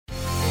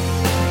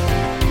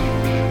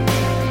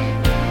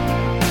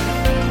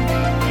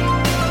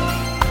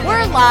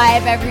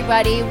live,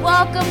 everybody.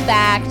 Welcome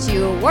back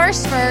to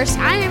Worst First.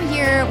 I am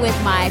here with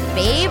my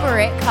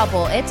favorite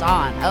couple. It's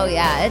on. Oh,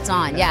 yeah, it's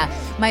on. Yeah,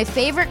 my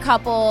favorite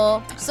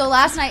couple. So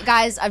last night,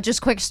 guys,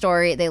 just quick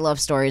story. They love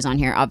stories on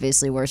here,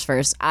 obviously, Worst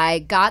First. I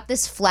got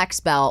this Flex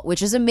belt,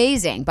 which is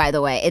amazing, by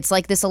the way. It's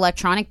like this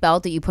electronic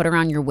belt that you put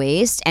around your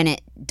waist, and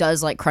it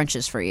does like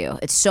crunches for you.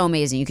 It's so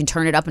amazing. You can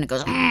turn it up, and it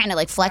goes, and it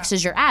like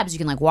flexes your abs. You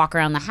can like walk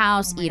around the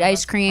house, eat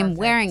ice cream,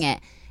 wearing it.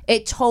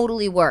 It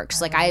totally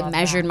works. Like I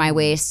measured my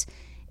waist.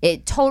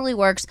 It totally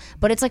works,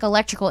 but it's like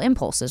electrical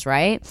impulses,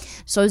 right?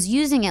 So I was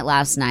using it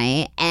last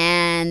night,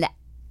 and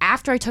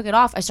after I took it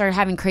off, I started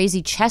having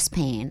crazy chest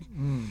pain.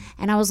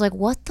 And I was like,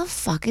 what the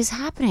fuck is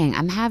happening?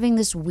 I'm having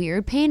this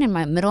weird pain in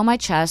my middle of my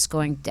chest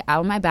going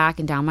down my back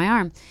and down my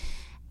arm.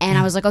 And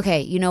I was like,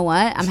 okay, you know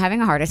what? I'm having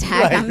a heart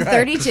attack. I'm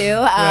 32.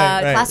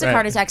 Classic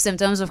heart attack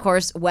symptoms, of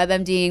course,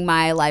 WebMDing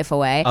my life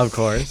away. Of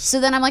course. So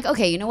then I'm like,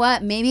 okay, you know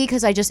what? Maybe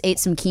because I just ate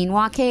some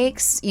quinoa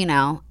cakes, you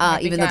know,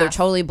 even though they're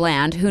totally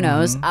bland, who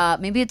knows?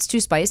 Maybe it's too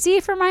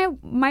spicy for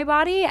my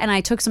body. And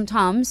I took some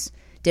Tums.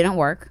 Didn't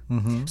work. So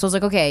I was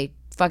like, okay,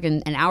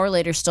 fucking an hour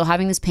later, still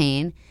having this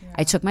pain.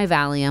 I took my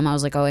Valium. I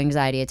was like, oh,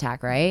 anxiety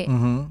attack, right?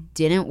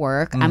 Didn't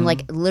work. I'm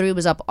like, literally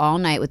was up all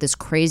night with this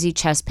crazy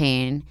chest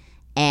pain.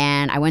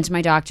 And I went to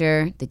my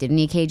doctor. They did an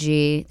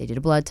EKG. They did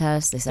a blood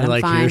test. They said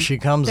I'm fine. Here she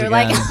comes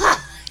again.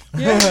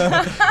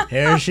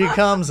 Here she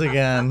comes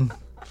again.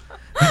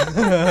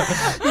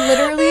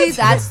 Literally,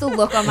 that's the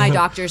look on my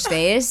doctor's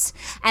face.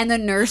 And the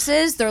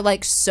nurses, they're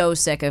like so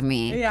sick of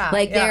me.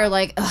 They're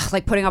like, ugh,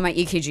 like putting on my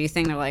EKG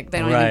thing. They're like, they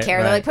don't even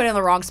care. They're like putting it in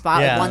the wrong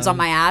spot. Like one's on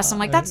my ass. I'm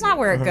like, that's not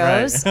where it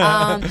goes.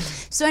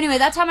 So anyway,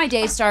 that's how my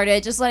day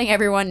started. Just letting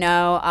everyone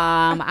know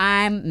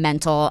I'm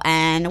mental.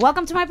 And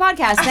welcome to my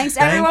podcast. Thanks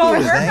everyone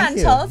for your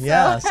mental. So.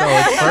 Yeah, so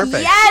it's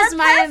perfect. Yes,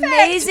 my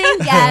amazing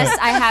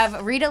guest. I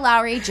have Rita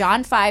Lowrey,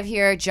 John 5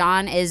 here.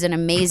 John is an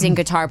amazing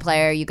guitar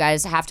player. You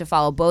guys have to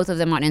follow both of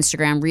them on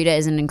Instagram. Rita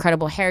is an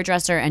incredible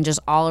hairdresser and just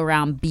all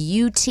around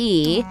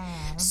beauty.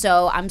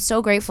 So I'm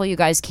so grateful you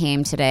guys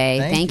came today.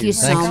 Thank you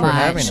so much.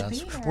 Thanks for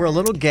having us. We're a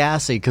little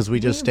gassy because we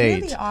just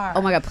ate. Really are.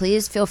 Oh my God,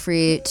 please feel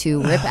free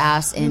to rip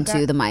ass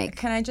into the mic.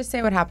 Can I just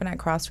say what happened at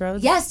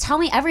Crossroads? Yes, tell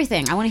me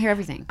everything. I want to hear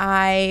everything.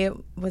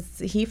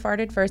 He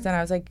farted first, and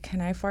I was like, can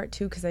I fart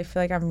too? Because I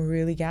feel like I'm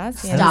really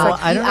gassy. And Stop.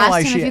 like, I don't know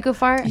why she. If you could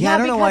fart? Yeah, I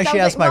don't know why she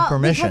asked my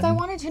permission. Because I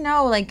wanted to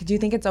know, like, do you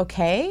think it's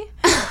okay?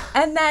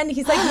 And then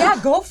he's like, yeah,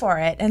 go for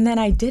it. And then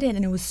I did it,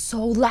 and it was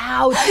so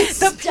loud.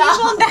 The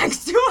people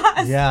next to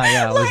us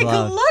it was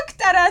loud.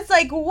 Looked at us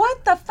like,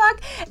 what the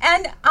fuck?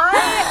 And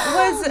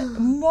I was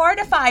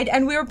mortified,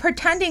 and we were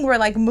pretending we're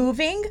like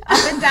moving up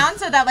and down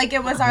so that like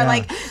it was our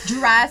like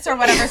dress or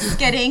whatever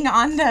skidding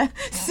on the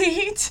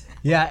seat.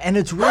 Yeah, and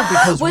it's weird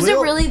because was it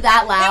really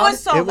that loud? It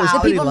was so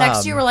loud. The people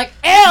next to you were like,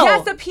 ew.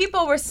 Yes, the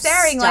people were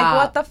staring like,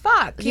 what the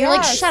fuck? You're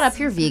like, shut up,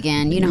 you're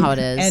vegan. You know how it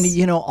is. And,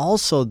 you know,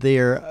 also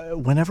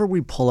whenever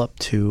we pull up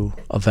to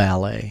a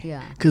valet,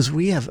 because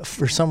we have,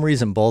 for some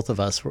reason, both of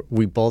us,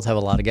 we both have a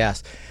lot of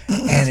gas.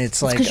 And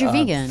it's like because you're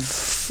vegan.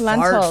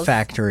 Fart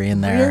factory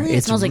in there. Really?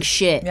 It smells like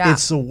shit. Yeah.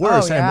 It's the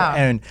worst. Oh, yeah.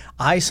 And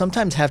I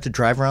sometimes have to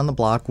drive around the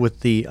block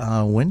with the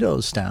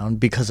windows down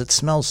because it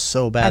smells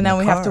so bad. And then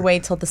we have to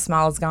wait till the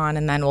smell is gone,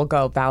 and then we'll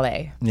go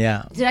ballet.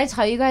 Yeah. Did I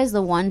tell you guys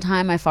the one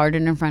time I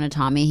farted in front of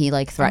Tommy, he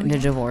like threatened to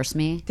divorce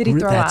me? Did he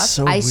throw up?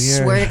 So I weird.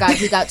 swear to God,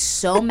 he got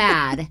so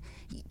mad.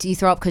 Do you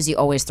throw up? Because he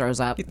always throws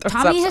up.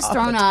 Tommy has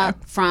thrown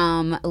up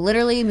from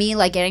literally me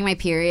like getting my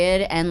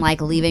period and like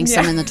leaving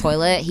some in the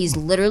toilet. He's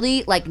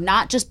literally like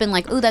not just been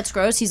like, ooh, that's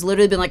gross. He's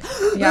literally been like,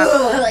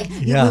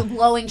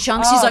 blowing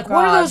chunks. He's like,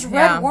 what are those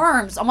red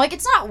worms? I'm like,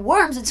 it's not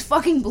worms. It's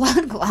fucking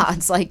blood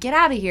clots. Like, get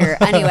out of here.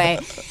 Anyway,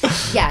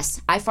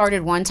 yes, I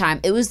farted one time.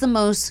 It was the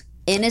most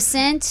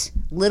innocent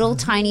little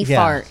tiny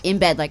fart in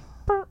bed, like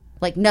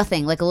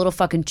nothing, like a little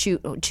fucking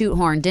toot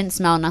horn, didn't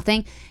smell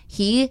nothing.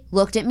 He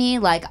looked at me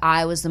like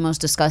I was the most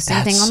disgusting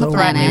thing on the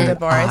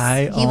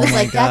planet. He was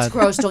like, that's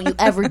gross, don't you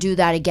ever do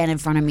that again in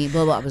front of me,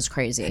 blah blah. It was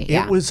crazy.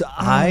 It was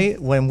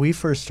when we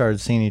first started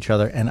seeing each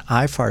other, and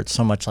I fart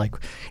so much, like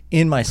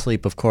in my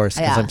sleep, of course,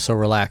 because I'm so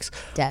relaxed.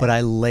 But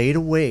I laid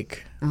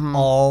awake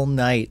all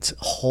night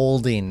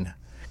holding,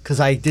 because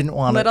I didn't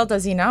want to. Little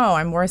does he know,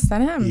 I'm worse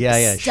than him.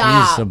 Yeah.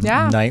 Stop. She's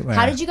a nightmare.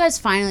 How did you guys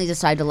finally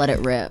decide to let it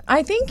rip?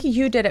 I think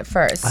you did it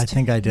first. I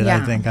think I did. Yeah.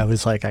 I think I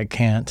was like, I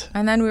can't.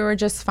 And then we were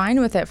just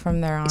fine with it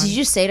from there on. Did you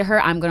just say to her,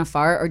 I'm going to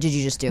fart, or did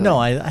you just do it? No,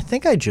 I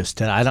think I just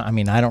did. I don't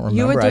remember.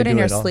 You would do it in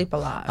your all. sleep a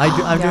lot.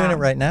 I'm doing it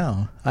right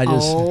now.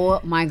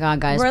 Oh my God,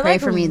 guys, we're pray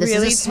like for me. This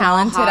really is a small,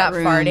 talented hot at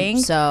room, farting.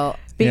 So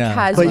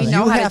because But we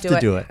know you how have to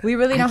do it. We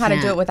really know how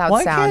to do it without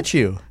Why sound. Why can't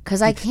you?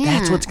 Because I can't.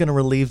 That's what's going to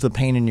relieve the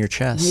pain in your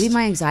chest. Maybe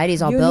my anxiety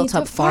is all built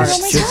up fart. farts.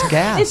 Oh my just God.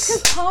 gas. It's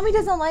because Tommy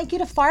doesn't like you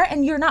to fart,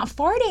 and you're not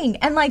farting,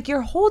 and like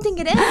you're holding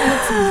it in, and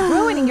it's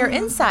ruining your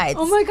insides.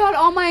 Oh my God,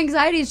 all my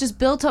anxiety is just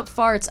built up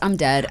farts. I'm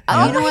dead. You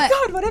know my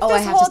God, what if I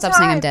this have whole to stop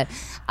saying I'm time- dead.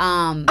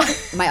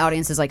 My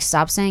audience is like,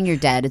 stop saying you're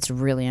dead. It's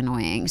really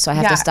annoying. So I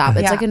have to stop.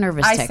 It's like a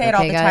nervous tick. I say it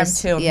all the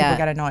guys? time too, and people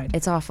get annoyed.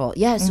 It's awful.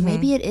 Yeah, so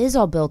maybe it is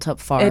all built up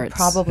farts. It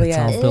probably is.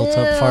 All built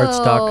up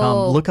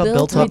builtupfarts.com. Look up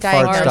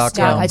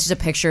builtupfarts.com. It's just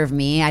a picture of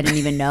me. I didn't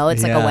even know.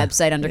 It's like a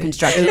website under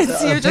construction.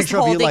 So you're just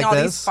holding all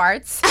these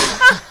farts.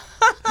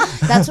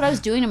 That's what I was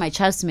doing to my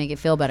chest to make it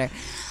feel better.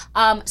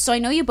 So I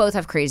know you both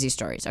have crazy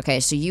stories. Okay,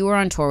 so you were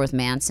on tour with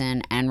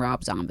Manson and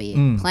Rob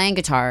Zombie playing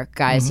guitar.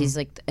 Guys, he's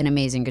like an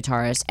amazing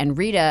guitarist. And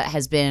Rita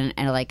has been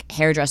a like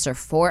hairdresser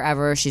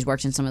forever. She's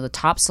worked in some of the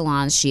top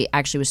salons. She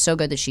actually was so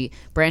good that she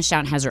branched out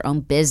and has her own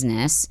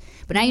business.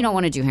 But now you don't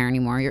want to do hair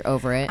anymore. You're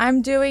over it.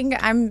 I'm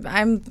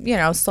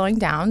slowing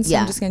down. So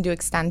I'm just going to do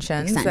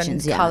extensions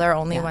and color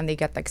only when they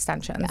get the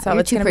extension. So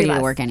it's too pretty to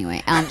work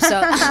anyway.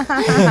 So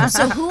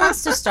who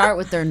wants to start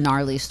with their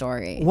gnarly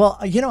story? Well,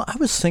 I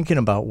was thinking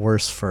about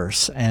worst first.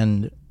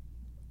 And,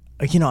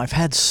 I've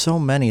had so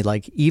many,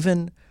 like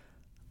even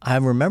I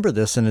remember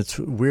this, and it's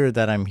weird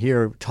that I'm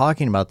here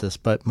talking about this,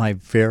 but my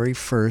very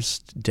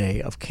first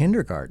day of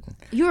kindergarten.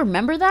 You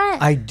remember that?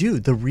 I do.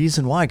 The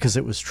reason why, because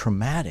it was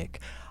traumatic.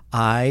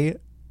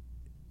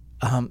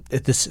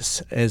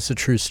 This is a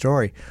true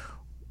story.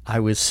 I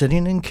was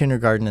sitting in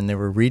kindergarten and they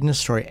were reading a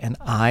story and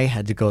I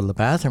had to go to the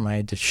bathroom. I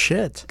had to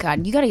shit.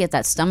 God, you got to get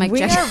that stomach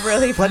check. We are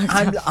really But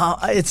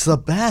it's the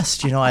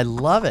best. I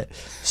love it.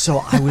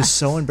 So I was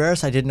so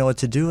embarrassed. I didn't know what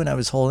to do and I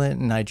was holding it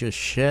and I just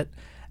shit.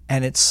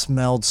 And it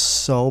smelled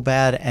so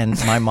bad and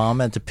my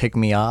mom had to pick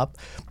me up.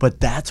 But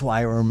that's why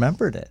I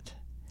remembered it.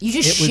 You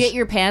just shit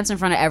your pants in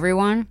front of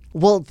everyone?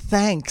 Well,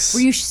 thanks.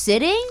 Were you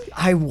sitting?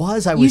 I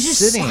was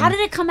sitting. How did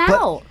it come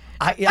out?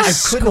 I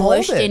couldn't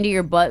hold it. Into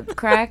your butt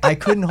crack? I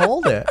couldn't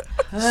hold it.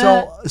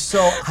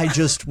 So I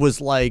just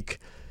was like,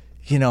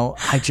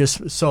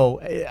 so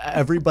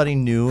everybody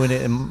knew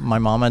and my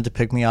mom had to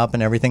pick me up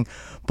and everything.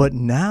 But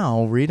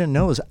now Rita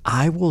knows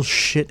I will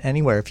shit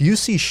anywhere. If you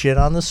see shit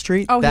on the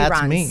street,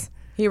 that's me.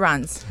 He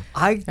runs.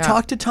 I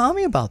talked to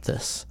Tommy about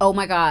this. Oh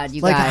my God,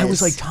 you guys. I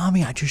was like,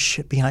 Tommy, I just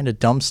shit behind a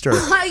dumpster.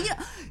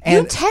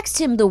 You text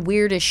him the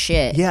weirdest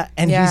shit. Yeah,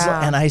 and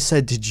and I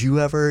said, did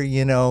you ever,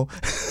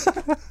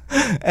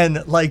 and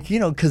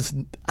because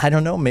I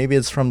don't know, maybe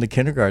it's from the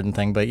kindergarten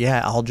thing, but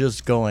yeah, I'll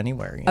just go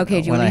anywhere.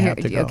 Okay, do you want to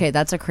hear? Okay,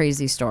 that's a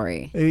crazy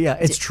story. Yeah,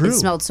 it's true. It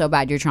smelled so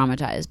bad, you're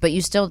traumatized, but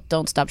you still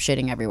don't stop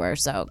shitting everywhere.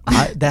 So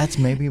that's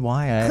maybe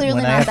why clearly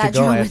when not I have that to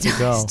go, I have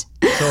traumatized.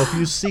 to go. So if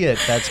you see it,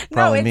 that's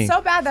probably me. No, it's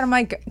so bad that I'm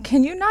like,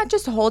 can you not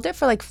just hold it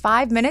for like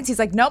 5 minutes? He's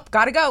like, nope,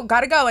 gotta go.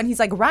 And he's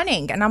like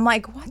running. And I'm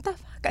like, what the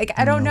fuck? Like,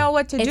 I don't know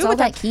what to do with all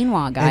that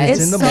quinoa, guys. And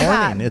it's in the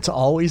morning. Bad. It's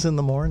always in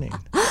the morning.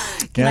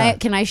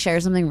 Can I share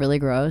something really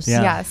gross?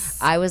 Yeah. Yes.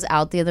 I was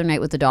out the other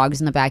night with the dogs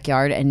in the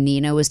backyard and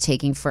Nina was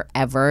taking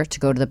forever to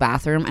go to the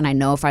bathroom. And I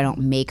know if I don't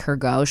make her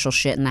go, she'll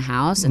shit in the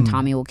house and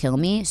Tommy will kill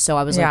me. So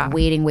I was like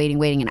waiting.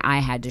 And I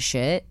had to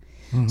shit.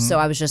 Mm-hmm. So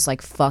I was just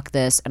like, fuck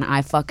this. And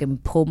I fucking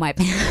pulled my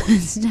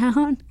pants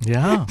down.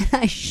 Yeah. And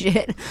I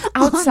shit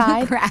outside. On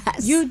the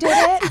grass. You did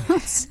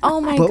it?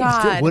 Oh my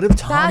God. What if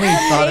Tommy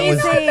thought it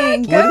was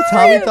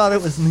thought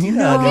it was Nina?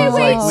 No. Okay,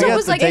 wait. So it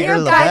was like, it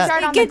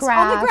gets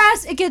on the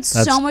grass. It gets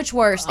so much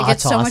worse. It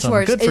gets so much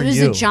worse. Good it for was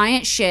you. a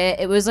giant shit.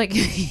 It was like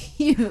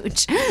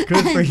huge.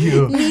 Good for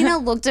you. Nina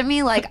looked at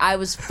me like I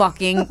was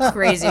fucking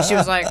crazy. She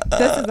was like,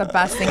 this is the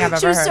best thing I've ever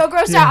heard. She was so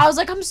grossed out. I was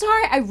like, I'm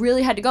sorry. I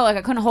really had to go. Like,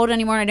 I couldn't hold it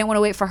anymore and I didn't want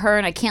to wait for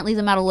her and I can't leave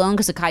them out alone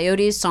because of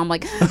coyotes. So I'm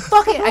like,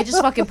 fuck it. I just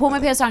fucking pulled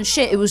my pants down.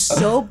 Shit. It was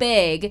so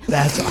big.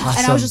 That's awesome.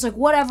 And I was just like,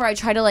 whatever. I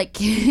tried to like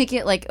kick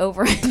it like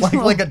over.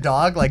 Like a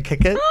dog, like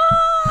kick it?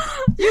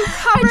 You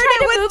covered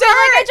it with dirt.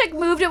 I like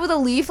moved it with a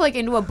leaf like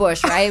into a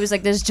bush, right? It was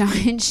like this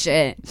giant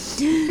shit.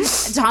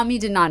 Tommy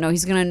did not know.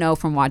 He's gonna know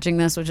from watching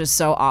this, which is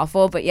so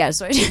awful. But yeah,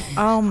 so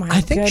oh my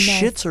I think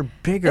goodness. shits are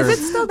bigger. Is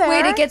it still there?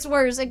 Wait, it gets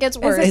worse. It gets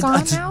worse. Is it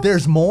gone now?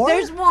 There's more?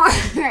 There's more.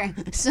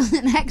 So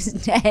the next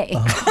day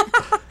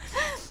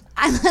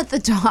I let the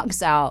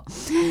dogs out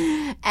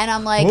and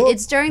I'm like,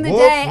 it's during the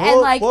day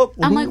and like,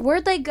 I'm like,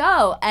 where'd they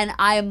go? And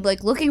I'm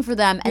like looking for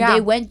them and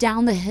they went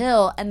down the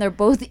hill and they're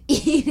both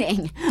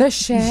eating the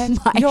shit.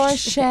 Your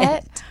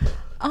shit.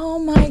 Oh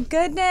my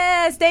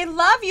goodness. They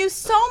love you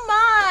so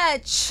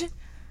much.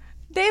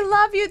 They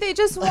love you. They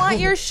just want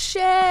your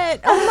shit.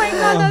 Oh my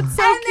God, that's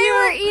so and cute. They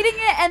were eating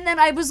it, and then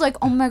I was like,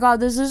 "Oh my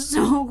God, this is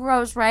so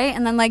gross, right?"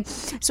 And then like,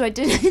 so I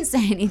didn't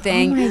say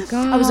anything. Oh my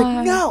God. I was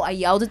like, "No!" I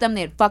yelled at them.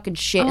 They had fucking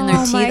shit in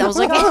their teeth. I was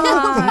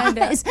like,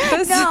 "This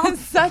is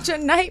such a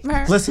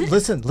nightmare."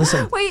 Listen.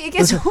 Wait, it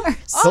gets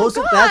worse. Oh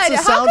God!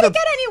 How could it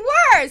get any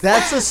worse?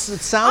 That's the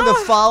sound of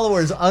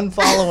followers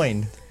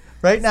unfollowing.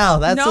 Right now,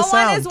 that's the sound.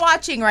 No one is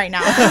watching right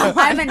now.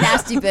 I'm a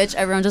nasty bitch.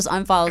 Everyone just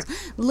unfollows.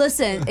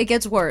 Listen, it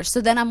gets worse.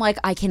 So then I'm like,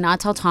 I cannot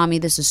tell Tommy.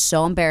 This is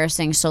so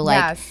embarrassing. So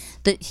like,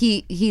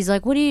 he's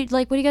like, what are you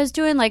guys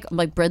doing? Like, I'm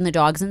like bringing the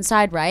dogs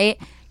inside, right?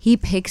 He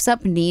picks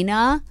up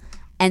Nina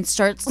and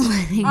starts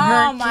letting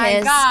her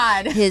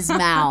kiss his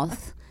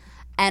mouth,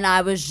 and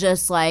I was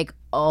just like,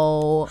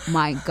 oh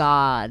my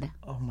God.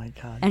 Oh my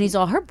God. And he's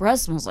all, her breath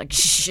smells like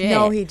shit.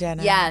 No, he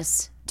didn't.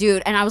 Yes.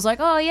 dude. And I was like,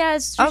 oh yeah,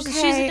 she's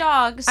a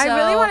dog. So I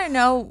really want to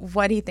know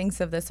what he thinks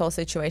of this whole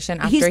situation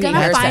after he's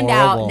gonna find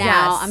out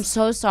now. Yes. I'm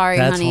so sorry,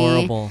 That's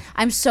honey. horrible.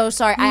 I'm so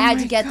sorry. I had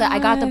to get I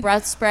got the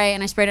breath spray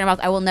and I sprayed it in my mouth.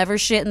 I will never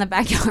shit in the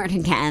backyard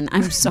again.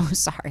 I'm so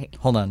sorry.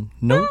 Hold on.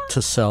 Note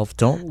to self: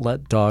 don't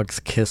let dogs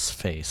kiss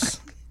face.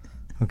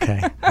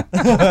 Okay.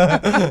 You're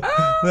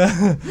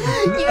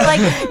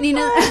like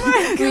Nina.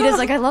 Rita's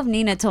like, I love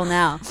Nina till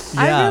now.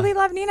 I really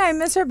love Nina. I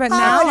miss her, but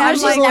now I'm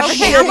she's like, a little I'm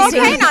shit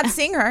okay not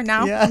seeing her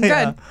now. Yeah, I'm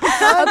good.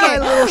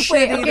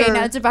 Okay,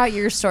 now it's about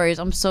your stories.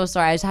 I'm so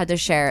sorry. I just had to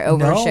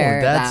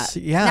overshare that.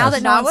 Yeah. Now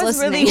that no That one's was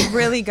listening, really,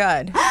 really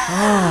good.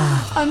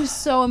 I'm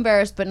so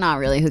embarrassed, but not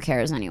really. Who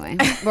cares anyway?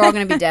 We're all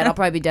gonna be dead. I'll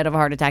probably be dead of a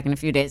heart attack in a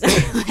few days. A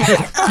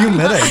few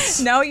minutes.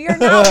 No, you're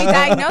not. We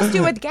diagnosed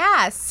you with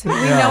gas. We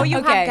know you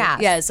have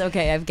gas. Yes.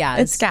 Okay. I have gas.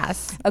 It's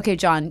gas. Okay,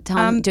 John.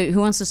 Tell me. Who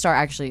wants to start?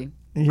 Actually,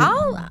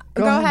 I'll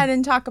go ahead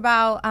and talk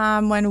about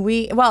when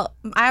we. Well,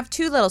 I have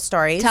two little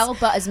stories. tell,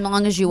 but as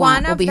long as you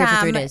want. We'll be here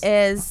for 3 days.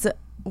 Is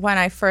when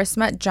I first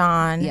met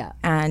John,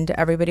 and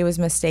everybody was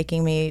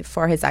mistaking me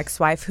for his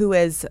ex-wife, who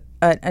is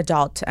an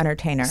adult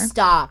entertainer.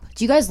 Stop.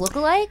 Do you guys look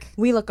alike?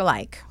 We look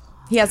alike.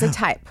 He has a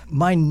type.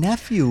 My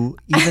nephew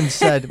even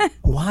said,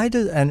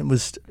 and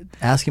was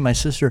asking my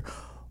sister,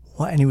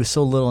 why, and he was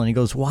so little, and he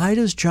goes, why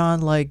does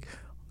John like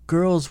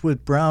girls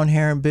with brown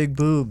hair and big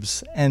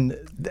boobs? And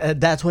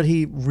that's what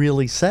he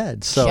really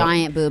said. So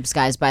Giant boobs,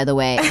 guys, by the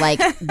way. Like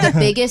the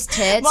biggest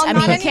tits. Well, I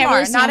mean, not you can't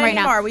really see not them right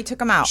anymore. now. We took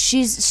them out. She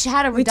had a took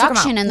 'em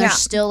reduction out. and they're Yeah.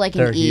 still like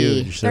they're an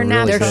E. huge. They're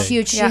really They're big.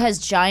 huge. She Yeah. has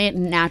giant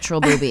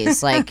natural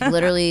boobies. Like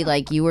literally,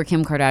 like you were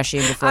Kim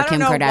Kardashian before I don't Kim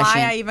know Kardashian.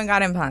 why I even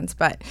got implants,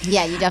 but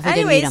Yeah, you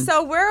definitely anyway, didn't need them.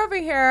 so we're over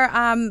here.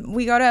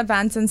 We go to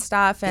events and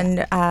stuff,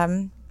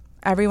 and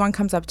everyone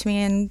comes up to me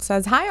and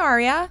says, "Hi,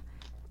 Aria."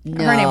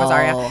 Her name was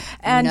Aria.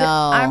 And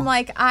I'm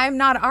like, I'm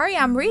not Aria,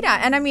 I'm Rita.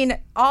 And I mean,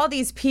 all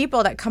these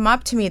people that come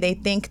up to me, they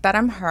think that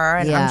I'm her.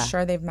 And I'm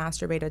sure they've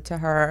masturbated to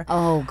her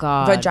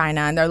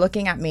vagina. And they're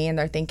looking at me and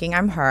they're thinking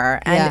I'm her.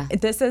 And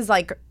this is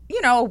like,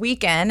 a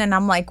weekend. And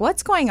I'm like,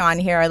 what's going on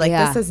here? Like,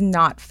 this is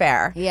not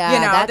fair. Yeah,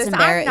 that's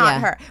I'm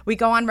not her. We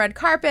go on red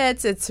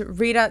carpets. It's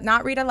Rita,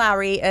 not Rita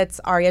Lowrey. It's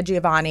Aria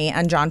Giovanni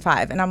and John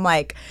 5. And I'm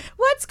like,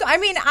 I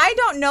mean, I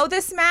don't know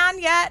this man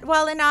yet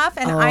well enough.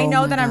 And I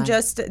know that I'm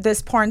just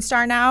this porn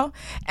star now.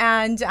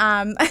 And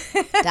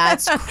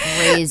that's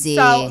crazy.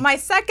 So my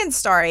second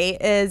story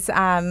is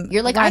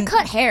you're like, I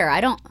cut hair.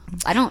 I don't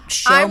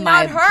show I'm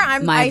my not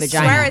her. my I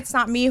vagina. swear it's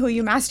not me who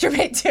you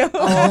masturbate to.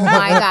 Oh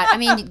my God. I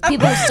mean,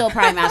 people still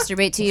probably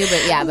masturbate to you,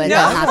 but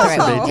that's not the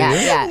right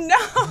way. Yeah.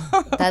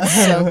 No. That's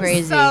so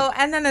crazy. So,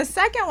 and then the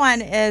second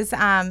one is,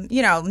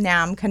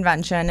 NAMM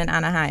convention in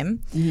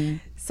Anaheim. Mm-hmm.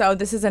 So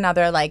this is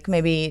another like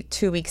maybe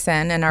 2 weeks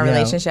in our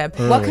relationship.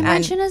 Early. What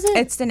convention is it?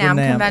 It's the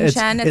NAMM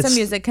convention. It's a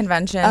music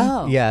convention.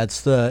 Oh. Yeah,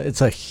 it's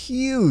a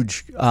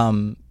huge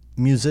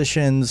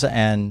musicians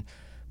and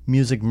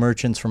music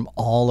merchants from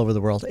all over the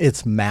world.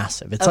 It's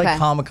massive. It's like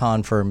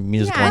Comic-Con for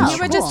musical and instruments.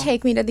 he would just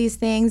take me to these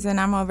things, and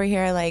I'm over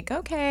here like,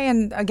 okay.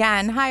 And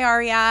again, hi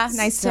Aria,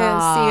 nice to see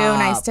you,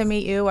 nice to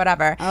meet you,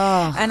 whatever.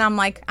 Oh. And I'm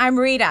like, I'm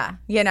Rita,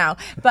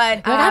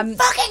 But I'm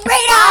fucking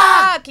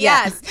Rita.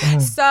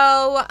 Yes.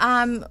 So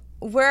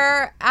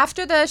we're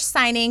after the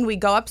signing, we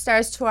go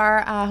upstairs to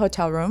our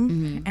hotel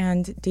room,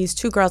 and these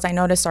two girls I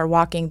noticed are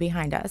walking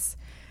behind us.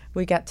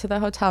 We get to the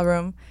hotel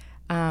room,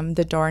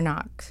 the door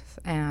knocks.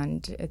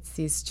 And it's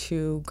these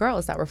two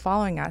girls that were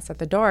following us at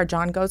the door.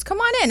 John goes, come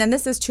on in. And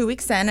this is 2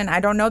 weeks in, and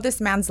I don't know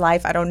this man's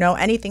life. I don't know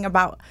anything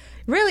about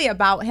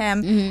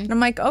him. And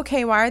I'm like,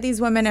 okay, why are these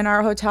women in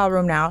our hotel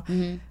room now?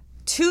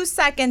 2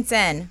 seconds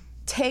in,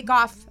 take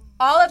off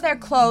all of their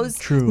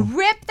clothes,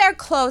 rip their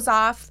clothes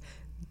off,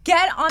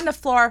 get on the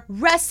floor,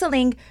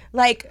 wrestling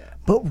like...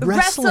 But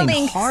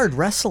wrestling hard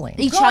wrestling.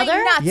 Each going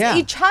other? Nuts, yeah.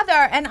 each other.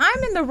 And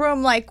I'm in the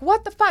room like,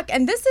 what the fuck?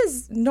 And this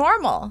is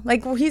normal.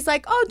 Like, he's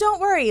like, oh,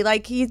 don't worry.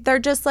 Like, they're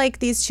just like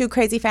these two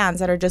crazy fans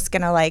that are just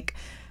gonna like...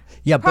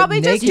 Yeah, probably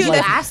but just naked, do Did you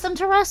this. ask them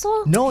to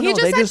wrestle? No, He they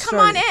just said,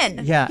 come started, on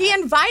in. Yeah. He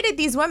invited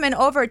these women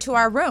over to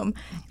our room.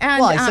 And,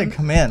 Well, I said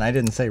come in. I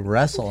didn't say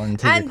wrestle and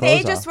take your and clothes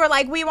they just off. were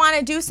like, we want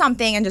to do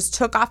something, and just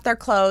took off their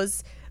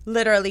clothes,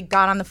 literally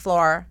got on the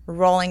floor,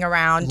 rolling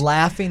around.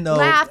 Laughing, though.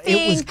 Laughing.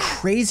 It was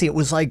crazy. It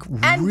was like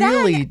And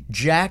really then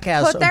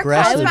jackass put their I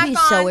aggressive. would back be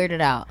so on. weirded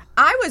out.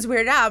 I was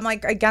weirded out. I'm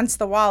like against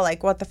the wall,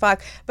 like, what the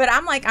fuck? But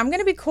I'm like, I'm going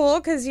to be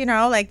cool because,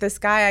 like this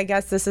guy, I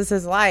guess this is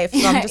his life.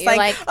 So I'm just You're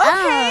like,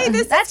 oh, okay,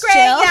 this that's is great.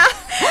 chill. Yeah.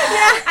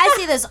 I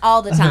see this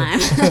all the time.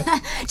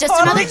 Just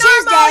Totally another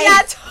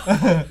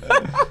Tuesday.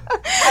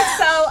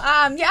 So,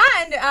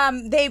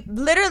 and they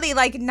literally,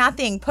 like,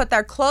 nothing, put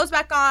their clothes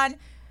back on.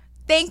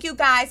 Thank you,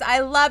 guys. I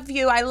love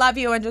you,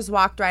 and just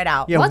walked right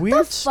out. Yeah, What the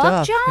weird fuck,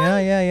 stuff.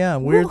 John? Yeah.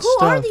 Weird Who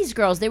stuff. are these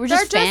girls? They were They're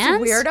just just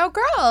fans? weirdo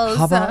girls.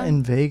 How about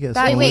in Vegas?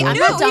 That when wait, we I'm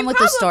were- not done with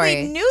the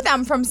story. We knew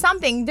them from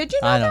something. Did you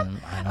know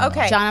them? I don't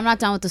Okay. John, I'm not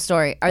done with the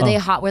story. Are they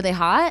hot? Were they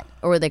hot?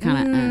 Or were they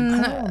kind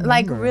of...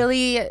 Like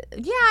really,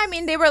 I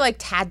mean, they were like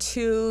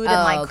tattooed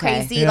and like okay.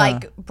 crazy, Yeah.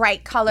 like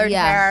bright colored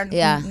hair,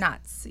 Yeah.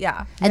 nuts,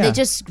 yeah. And they Yeah.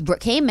 just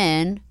came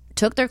in,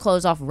 took their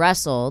clothes off,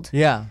 wrestled.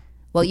 Yeah.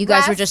 Well, you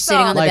guys were just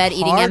sitting on the bed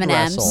eating hard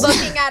M&Ms. wrestle.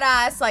 Looking at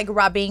us, like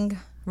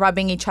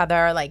rubbing each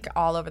other like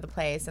all over the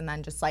place, and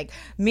then just like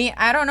me.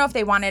 I don't know if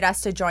they wanted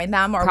us to join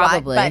them or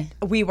Probably. what,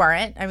 but we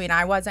weren't. I mean,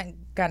 I wasn't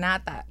gonna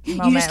at that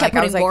moment. You just kept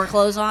like, putting more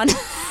clothes on.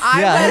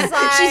 I was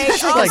like,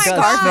 She's oh like my a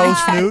God.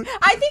 snow snoot.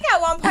 I think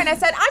at one point I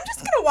said, I'm just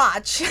gonna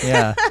watch.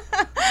 Yeah.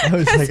 I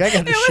was like, I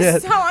got the It shit.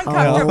 was so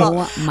uncomfortable.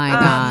 Oh my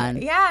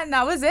God. Yeah, and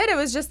that was it. It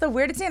was just the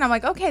weirdest scene. I'm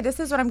like, okay, this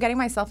is what I'm getting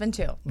myself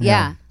into.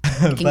 Yeah.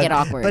 It can get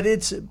awkward. But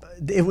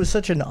it was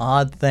such an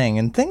odd thing,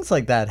 and things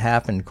like that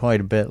happened quite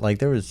a bit. Like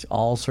there was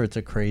all sorts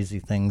of crazy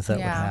things that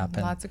would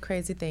happen. Lots of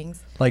crazy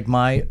things. Like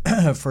my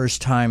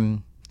first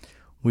time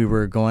we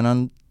were going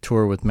on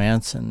tour with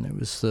Manson, it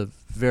was the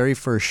very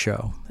first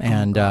show,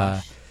 and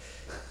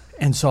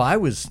so I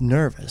was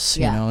nervous.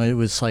 You know, it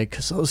was like,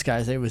 because those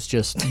guys, it was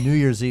just New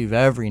Year's Eve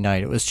every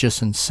night. It was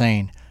just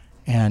insane,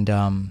 and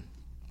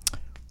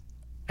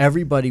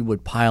everybody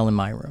would pile in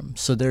my room.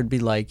 So there'd be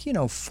like,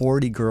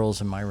 40 girls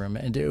in my room.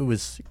 And it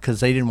was because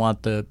they didn't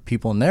want the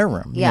people in their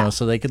room,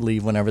 so they could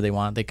leave whenever they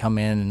want. They come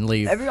in and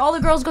leave. All the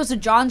girls goes to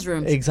John's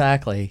room.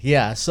 Exactly.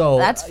 Yeah. So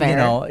that's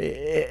fair.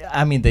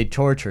 I mean, they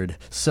tortured.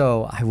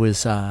 So I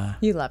was.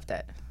 You loved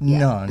it.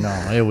 No,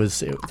 it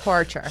was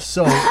Torture.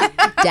 So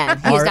Dead.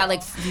 He's got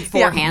like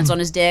 4 hands on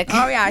his dick.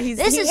 Oh yeah,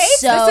 This he is hates,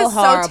 so this is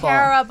horrible. so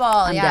terrible.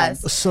 I'm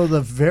yes. dead. So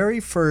the very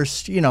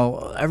first,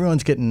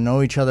 everyone's getting to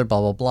know each other, blah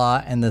blah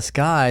blah, and this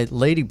guy,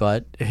 Lady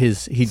Butt,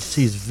 he's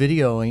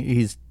videoing,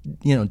 he's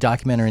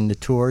documenting the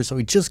tour. So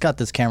he just got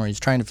this camera.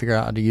 He's trying to figure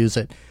out how to use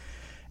it.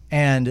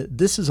 And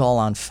this is all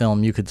on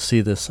film. You could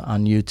see this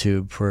on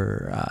YouTube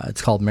for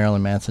it's called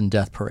Marilyn Manson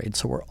Death Parade.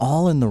 So we're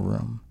all in the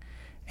room,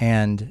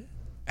 and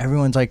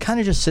everyone's like kind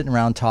of just sitting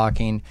around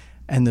talking,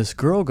 and this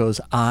girl goes,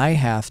 I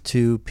have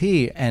to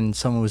pee, and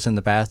someone was in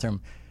the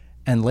bathroom,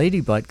 and Lady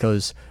Butt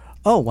goes,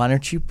 oh, why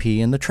don't you pee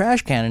in the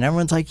trash can? And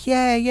everyone's like,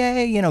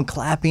 yay,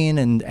 clapping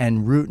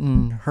and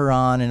rooting her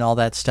on and all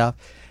that stuff.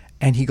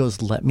 And he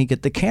goes, let me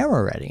get the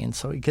camera ready. And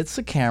so he gets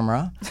the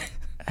camera,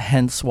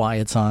 hence why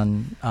it's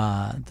on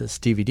this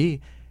DVD.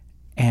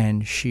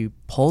 And she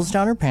pulls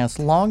down her pants,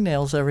 long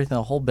nails, everything,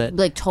 the whole bit.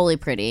 Like totally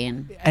pretty.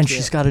 And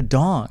she's got a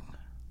dong.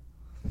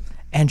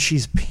 And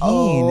she's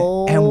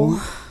peeing,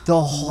 and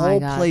the whole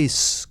place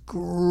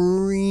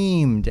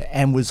screamed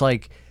and was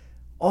like,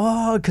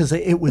 oh, because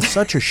it was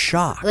such a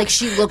shock. Like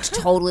she looked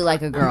totally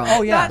like a girl.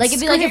 Oh, yeah. Like it'd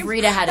be like if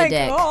Rita had a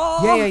dick.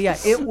 Oh. Yeah.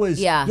 It was.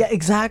 Yeah,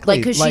 exactly.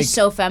 Like because she's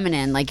so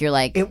feminine. Like you're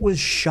like. It was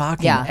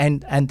shocking. Yeah.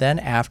 And then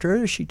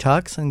after she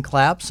tucks and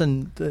claps,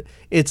 and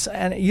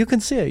and you can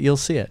see it. You'll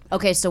see it.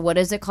 Okay, so what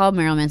is it called?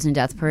 Marilyn Manson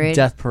Death Parade?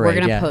 Death Parade,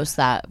 We're going to post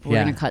that. We're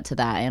Yeah. going to cut to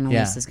that.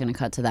 Annalise is going to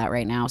cut to that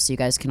right now so you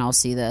guys can all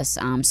see this.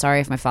 Sorry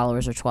if my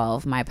followers are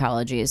 12. My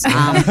apologies.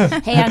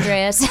 Hey,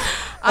 Andreas.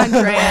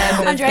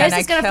 Andreas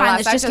is going to find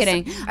this. Just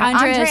kidding.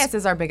 Andreas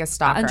is our biggest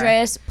stalker.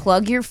 Andreas,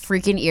 plug your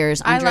freaking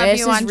ears. I love Andreas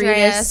you, is Andreas.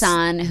 Rita's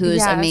son, who's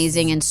Yes.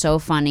 amazing and so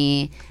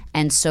funny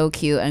and so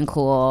cute and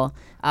cool.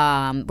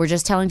 We're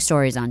just telling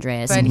stories,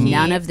 Andreas. But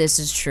None of this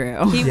is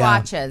true. He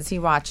watches.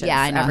 Yeah,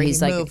 I know. Every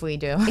He's like- move we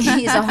do.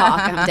 He's a hawk.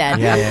 I'm dead.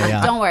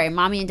 Yeah. Don't worry.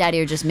 Mommy and Daddy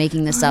are just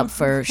making this up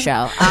for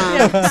show.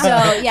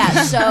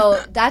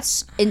 So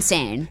that's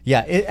insane. Yeah,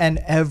 and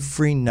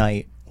every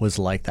night was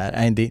like that.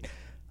 And they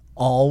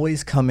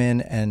always come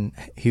in, and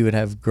he would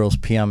have girls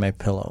pee on my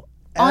pillow.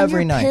 Every On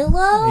your night.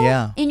 pillow?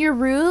 Yeah. In your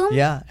room?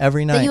 Yeah,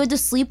 every night. That you had to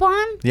sleep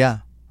on? Yeah,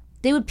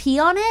 They would pee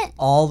on it?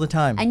 all the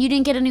time. And you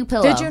didn't get a new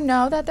pillow? Did you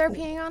know that they're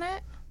peeing on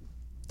it?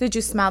 Did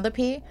you smell the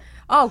pee?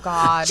 Oh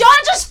God. John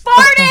just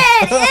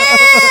farted!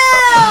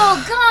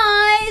 Ew!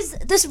 Guys!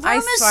 This room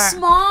is swear.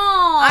 small.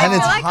 I And feel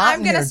it's like hot I'm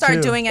in gonna here, start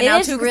too. doing it It now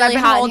is too because really I've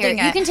been hot in holding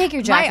here. it. You can take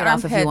your jacket My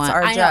off if you want.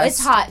 armpits are I know, it's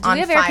just hot. Do we on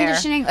have air fire.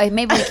 conditioning? Like,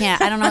 maybe we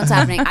can't. I don't know what's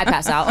happening. I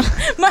pass out.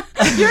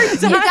 You're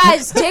You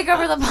guys, take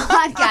over the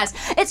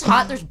podcast. It's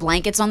hot. There's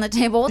blankets on the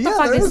table. What the Yeah,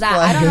 fuck there is is that?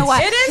 I don't know why.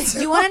 blankets. It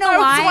is. You want to know I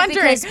was why?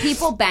 wondering. Because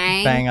people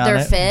bang on their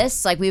it.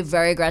 fists. Like, we have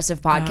very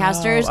aggressive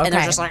podcasters, and they're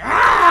okay. just like,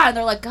 ah! And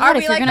they're like, God, Are if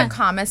we you're like gonna. the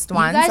calmest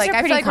ones? guys Like are I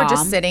feel pretty like we're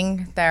just calm.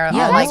 sitting there.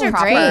 You all guys like are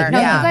proper. great. No,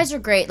 yeah. you guys are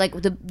great. Like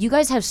you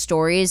guys have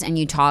stories and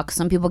you talk.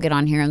 Some people get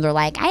on here and they're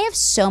like, I have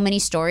so many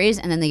stories,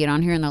 and then they get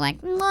on here and they're like,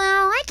 well,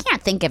 I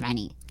can't think of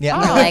any. Yeah.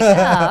 And you're like,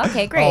 oh,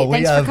 okay, great. Oh, we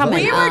Thanks for have-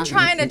 coming. We were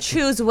trying to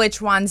choose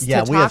which ones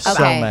Yeah, to we have talk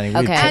so about. many.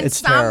 Okay. And It's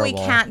some we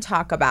terrible. can't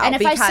talk about. And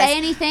if I because, say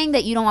anything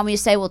that you don't want me to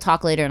say, we'll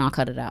talk later and I'll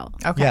cut it out.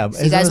 okay. Yeah,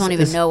 So you guys won't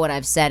even know what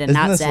I've said and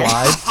Isn't not this said.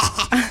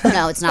 live?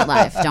 No, it's not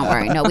live. Don't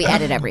worry. No, we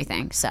edit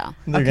everything. So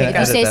They're gonna if you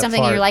edit say that something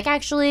and part. you're like,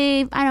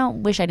 actually, I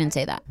don't wish I didn't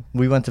say that.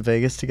 We went to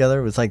Vegas together.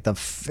 It was like the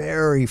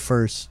very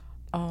first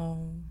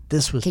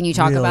this was Can you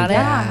talk really about it?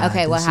 bad.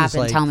 Okay, what This is,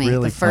 happened? like, Tell me.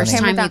 really The first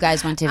funny. time you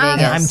guys went to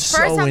Vegas. I'm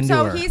so into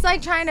so her. he's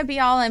like trying to be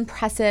all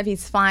impressive.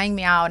 He's flying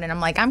me out, and I'm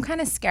like, I'm kind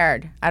of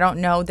scared. I don't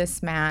know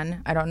this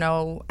man. I don't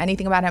know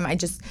anything about him. I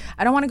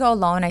don't want to go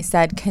alone. I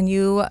said, can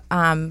you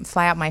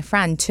fly out my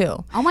friend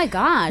too? Oh my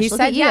gosh. He look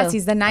said at you. yes.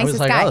 He's the nicest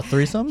like, guy. oh,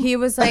 threesome? He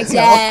was like,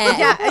 Yeah.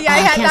 yeah.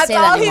 can't That's say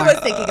that all he anymore.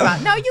 was thinking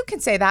about. No, you can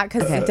say that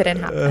because it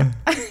didn't happen.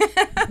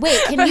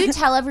 Wait, can you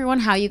tell everyone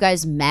how you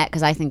guys met?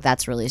 Because I think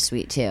that's really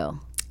sweet too.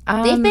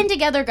 They've been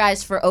together,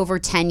 guys, for over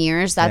 10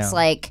 years. That's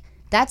like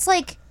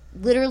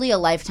literally a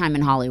lifetime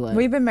in Hollywood.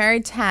 We've been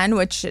married 10,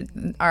 which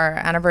our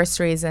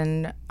anniversary is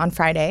on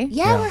Friday.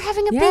 Yeah, we're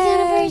having a big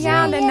anniversary.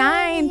 Yeah, on the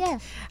Yay.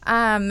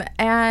 9th.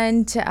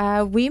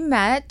 And we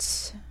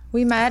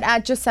met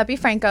at Giuseppe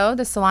Franco,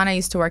 the salon I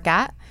used to work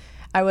at.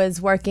 I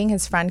was working.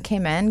 His friend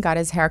came in, got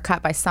his hair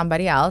cut by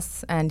somebody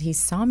else, and he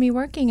saw me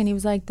working, and he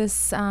was like,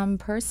 this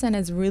person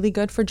is really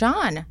good for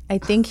John. I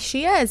think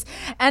she is.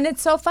 And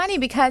it's so funny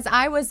because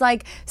I was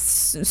like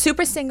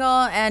super single,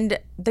 and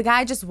the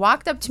guy just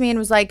walked up to me and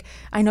was like,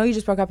 I know you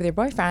just broke up with your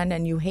boyfriend,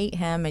 and you hate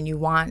him, and you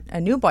want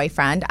a new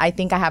boyfriend. I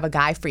think I have a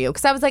guy for you.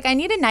 Because I was like, I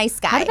need a nice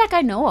guy. How did that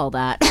guy know all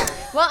that?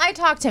 Well, I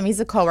talked to him. He's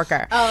a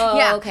coworker. Oh,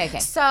 yeah. okay.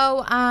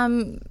 So,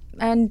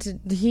 and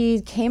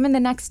he came in the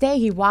next day.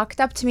 He walked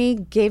up to me,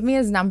 gave me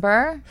his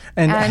number.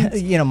 And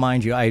you know,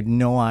 mind you, I had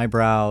no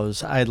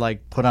eyebrows. I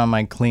like put on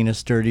my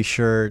cleanest dirty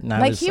shirt.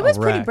 And he was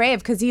pretty brave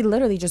because he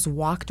literally just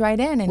walked right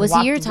in and was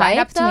walked he your type right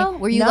up to though? me.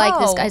 Were you like,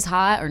 this guy's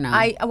hot or no?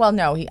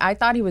 I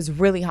thought he was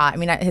really hot. I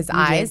mean, his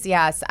eyes,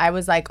 yes. I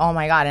was like, oh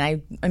my God. And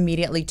I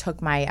immediately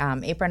took my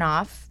apron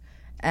off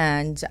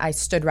and I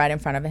stood right in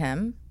front of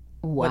him.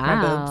 With my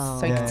boobs,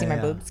 so you could see my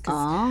boobs.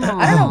 I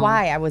don't know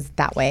why I was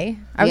that way.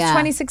 I was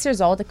 26 years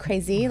old,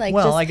 crazy.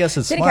 I guess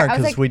it's smart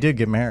because we did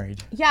get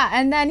married. Yeah,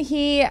 and then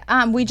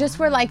we just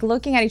were like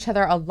looking at each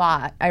other a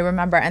lot. I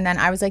remember, and then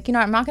I was like,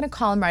 I'm not going to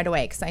call him right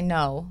away because I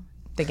know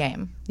the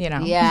game. Yeah.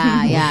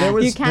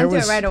 You can't do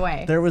it right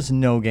away. There was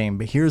no game,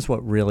 but here's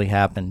what really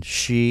happened.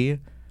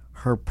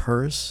 Her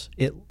purse,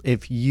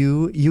 if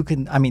you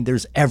can, I mean,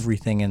 there's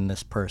everything in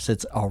this purse.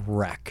 It's a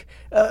wreck,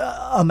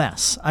 a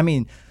mess. I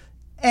mean,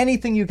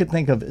 anything you could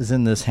think of is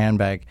in this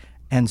handbag.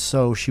 And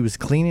so she was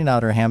cleaning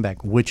out her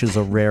handbag, which is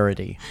a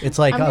rarity. It's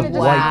like a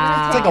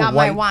white. It's like a white.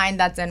 My wine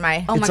that's in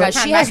my. Oh my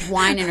gosh, she has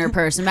wine in her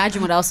purse.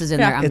 Imagine what else is in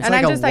there. It's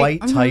like a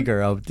white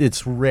tiger.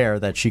 It's rare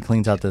that she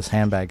cleans out this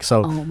handbag.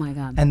 So. Oh my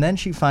God. And then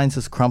she finds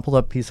this crumpled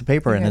up piece of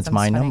paper, and it's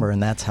my number,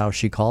 and that's how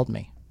she called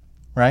me,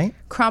 right?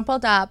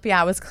 Crumpled up. Yeah,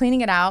 I was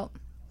cleaning it out,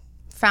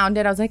 found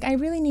it. I was like, I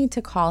really need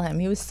to call him.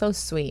 He was so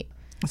sweet.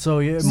 So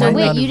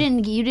wait, you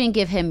didn't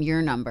give him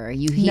your number.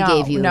 He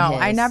gave you his.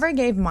 I never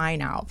gave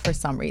mine out for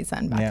some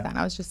reason back then.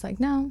 I was just like,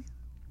 no.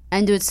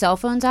 And do its cell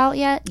phones out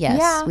yet? Yes.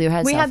 Yeah.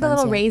 We had the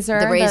little razor.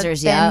 The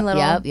razors, yep.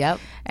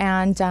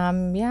 And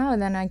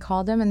and then I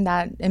called him, and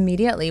that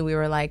immediately we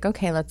were like,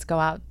 okay, let's go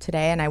out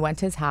today. And I went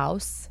to his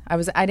house. I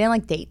didn't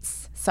like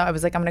dates. So I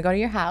was like, I'm going to go to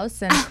your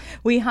house. And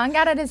we hung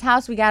out at his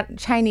house. We got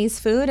Chinese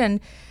food,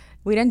 and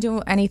we didn't do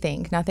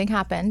anything. Nothing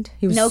happened.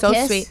 He was so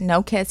sweet.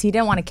 No kiss. He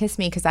didn't want to kiss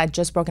me because I had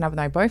just broken up with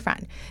my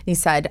boyfriend. He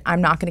said, I'm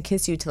not going to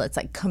kiss you till it's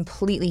like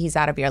completely he's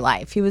out of your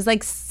life. He was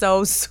like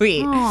so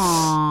sweet.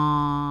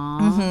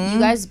 Aww. Mm-hmm. You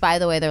guys, by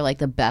the way, they're like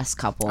the best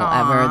couple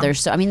ever.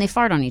 They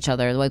fart on each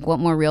other. Like, what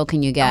more real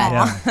can you get?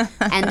 Yeah.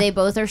 And they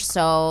both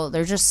are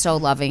they're just so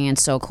loving and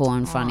so cool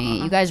and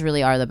funny. You guys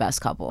really are the best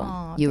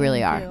couple. You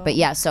really are. But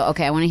yeah, so,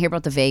 okay, I want to hear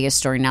about the Vegas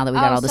story now that we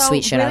got all the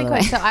sweet shit out of the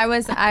way.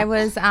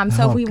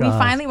 So we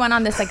finally went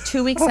on this like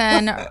 2 weeks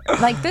in.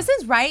 Like, this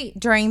is right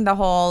during the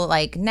whole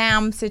like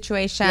NAM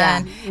situation.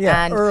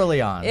 Yeah, and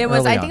early on. It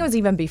was. I think it was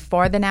even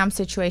before the NAM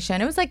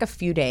situation. It was like a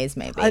few days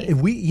maybe.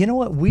 You know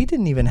what? We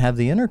didn't even have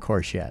the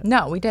intercourse yet.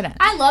 No, we didn't.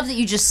 I love that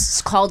you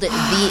just called it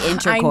the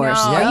intercourse.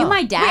 I know. Are you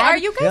my dad? Wait, are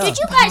you guys? Did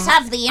you guys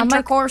have the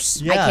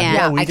intercourse? Yeah, I can't.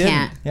 Yeah, we I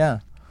can't. Yeah.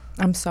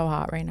 I'm so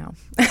hot right now.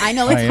 I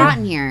know it's hot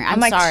in here. I'm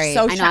like sorry.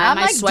 So I know. I'm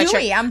my like sweatshirt.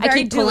 dewy. I'm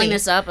very I keep pulling dewy.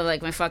 this up. I'm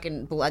like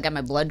I got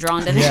my blood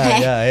drawn today.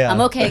 Yeah. I'm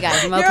okay,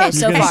 guys. I'm okay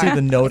so You're far. gonna see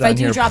the note if I on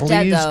do here. drop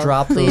dead, though,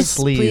 drop those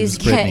sleeves,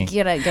 please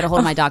get a hold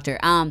of my doctor.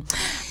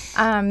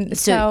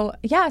 So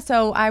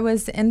I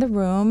was in the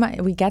room.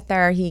 We get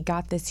there. He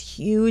got this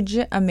huge,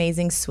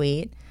 amazing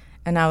suite.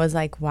 And I was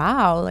like,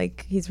 wow,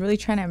 like he's really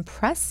trying to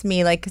impress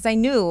me. Like, cause I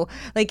knew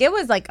like it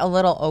was like a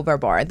little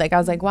overboard. Like I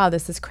was like, wow,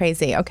 this is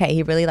crazy. Okay.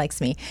 He really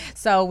likes me.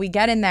 So we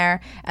get in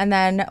there and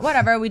then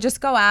whatever, we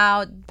just go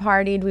out,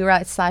 partied. We were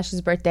at Slash's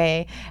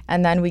birthday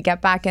and then we get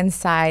back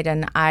inside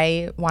and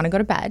I want to go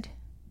to bed.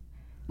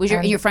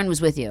 Your friend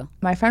was with you?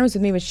 My friend was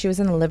with me, but she was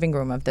in the living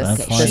room of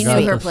this. She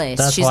knew her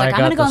place. She's like, I'm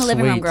going to go in the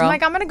living room, girl. I'm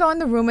like, I'm going to go in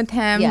the room with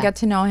him, get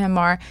to know him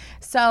more.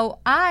 So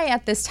I,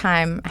 at this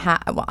time,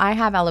 I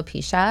have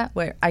alopecia,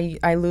 where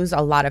I lose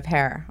a lot of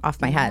hair off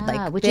my head.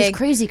 Like which is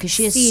crazy because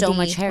she has so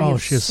much hair. Oh,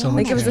 she has so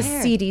much hair. Like it was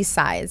a CD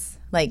size.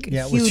 Like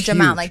huge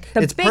amount. Like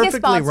the biggest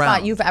bald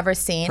spot you've ever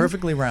seen.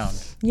 Perfectly round.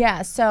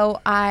 Yeah,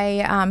 so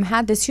I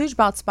had this huge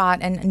bald spot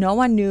and no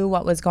one knew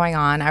what was going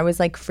on. I was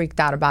like freaked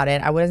out about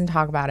it. I wouldn't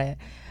talk about it.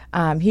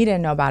 He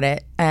didn't know about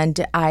it.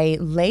 And I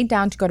laid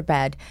down to go to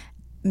bed.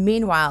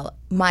 Meanwhile,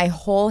 my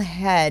whole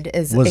head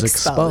was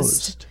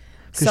exposed.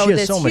 So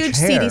this so much huge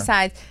hair. CD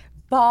size,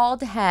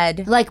 bald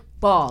head. Like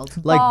bald.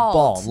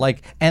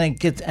 And it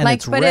gets, and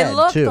it's but red it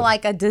looked too.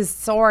 like a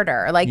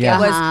disorder. Like Yeah.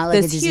 it was Like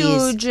a this disease.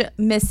 huge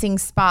missing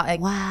spot,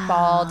 like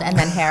bald, and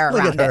then hair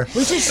Look around at her. it.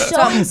 Which is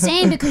so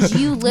insane because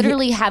you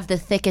literally have the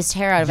thickest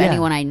hair out of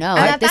anyone I know.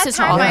 And Like, at this that is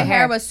time, all my her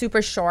hair was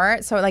super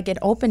short, so like it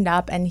opened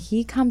up, and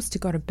he comes to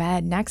go to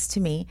bed next to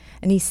me,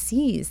 and he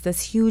sees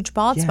this huge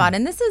bald spot,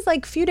 and this is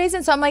like a few days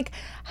in, so I'm like,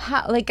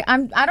 how? Like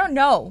I don't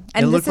know.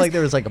 And it looked like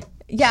there was like a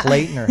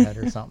plate in her head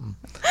or something.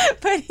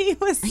 But he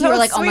was so You were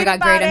like, oh my sweet God,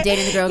 about great, I'm it.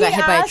 dating the girl who got He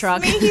hit by a asked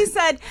truck. Me, he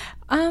said,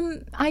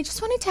 I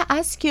just wanted to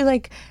ask you,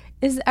 like,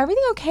 is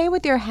everything okay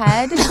with your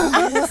head? Because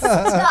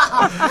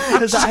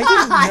I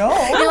didn't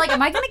know. You're like,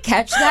 am I going to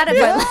catch that?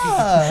 If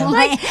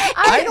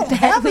I don't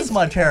have as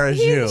much hair as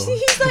you.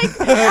 He's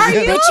like, are you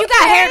Bitch, you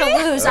got hair to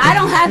lose. I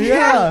don't have hair.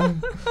 Yeah.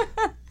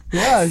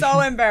 Yeah. so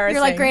embarrassing.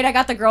 You're like, great, I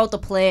got the girl with the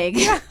plague.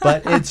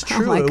 But it's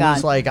true. my It God.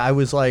 was like, I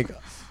was like,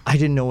 I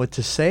didn't know what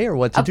to say or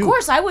what to Of do.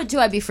 course, I would too.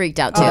 I'd be freaked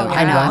out too. Oh,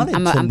 I know. I wanted to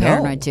I'm know.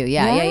 paranoid too.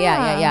 Yeah.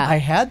 I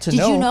had to Did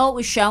know. you know it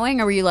was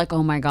showing, or were you like,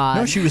 oh my God?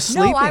 No, she was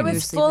sleeping. No, I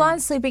was full on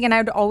sleeping, and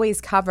I'd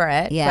always cover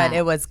it, Yeah. but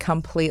it was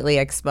completely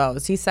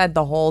exposed. He said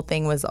the whole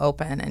thing was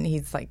open, and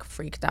he's like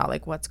freaked out,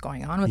 like what's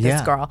going on with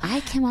this girl? I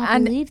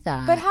cannot believe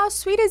that. But how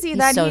sweet is he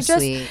that so he just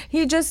sweet.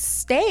 he just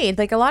stayed?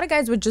 Like a lot of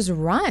guys would just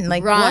run.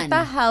 Like Run. what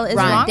the hell is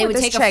wrong They with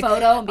would this take chick? a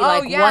photo and be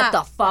like, what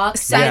the fuck?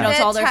 Send it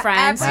to all their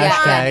friends.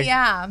 Everyone.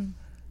 Yeah.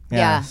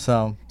 Yeah.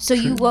 So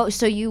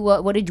What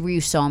were you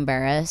so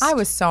embarrassed? I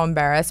was so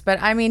embarrassed, but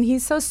I mean,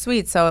 he's so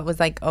sweet, so it was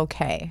like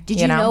okay.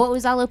 Did you know it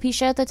was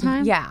alopecia at the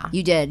time? Yeah.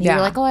 You did. You Yeah.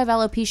 were like, oh, I have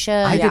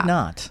alopecia. I did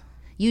not.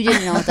 You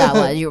didn't know what that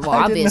was. Well, I didn't know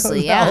obviously,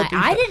 it was yeah.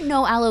 alopecia. I didn't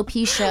know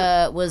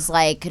alopecia was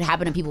like could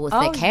happen to people with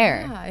thick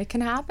hair. Yeah, it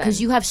can happen.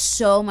 Because you have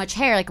so much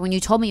hair. Like when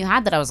you told me you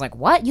had that, I was like,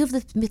 "What? You have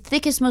the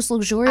thickest, most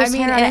luxurious I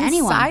mean, hair out of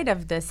anyone." inside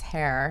of this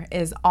hair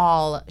is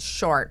all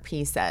short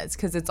pieces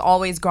because it's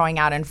always growing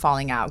out and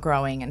falling out,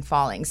 growing and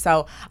falling.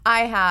 So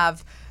I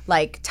have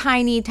like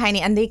tiny,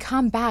 and they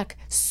come back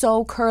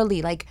so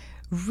curly, like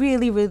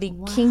really, really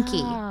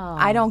kinky.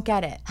 I don't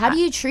get it. How do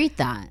you treat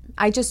that?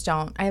 I just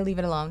don't. I leave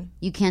it alone.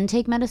 You can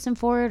take medicine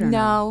for it, or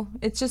No,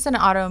 it's just an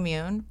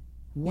autoimmune.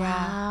 Wow.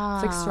 Yeah,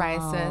 it's like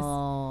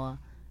psoriasis.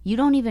 You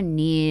don't even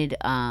need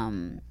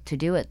to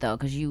do it though,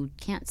 because you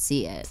can't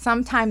see it.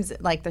 Sometimes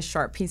like the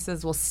short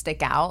pieces will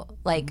stick out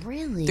like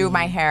Really? through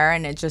my hair,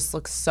 and it just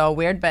looks so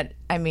weird. But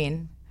I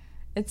mean,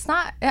 it's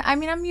not. I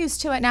mean, I'm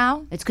used to it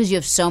now. It's because you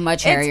have so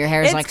much hair. Your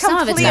hair is like some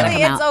of it's gotta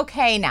come It's out.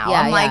 okay now.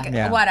 Yeah, I'm like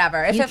Yeah.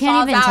 whatever. If You it can't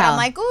falls even out, tell. I'm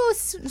like, ooh,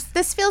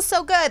 this feels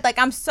so good. Like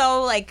I'm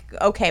so like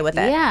okay with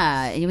it.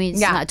 Yeah, I mean,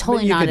 it's Yeah. not totally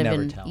But you not could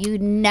even. never tell.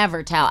 You'd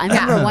never tell. I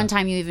remember one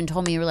time you even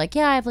told me you were like,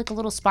 "Yeah, I have like a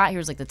little spot here.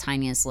 It's like the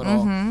tiniest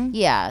little."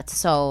 Yeah, it's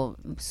so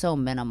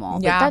minimal.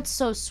 Yeah. But that's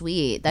so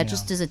sweet. That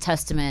just is a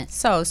testament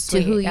So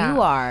sweet to who yeah.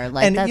 you are.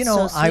 Like And that's you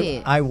know, so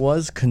sweet. I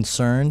was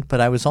concerned, but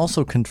I was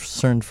also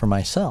concerned for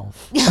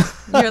myself.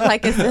 You're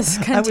like, is this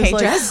I was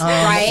contagious?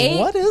 like, Right?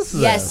 What is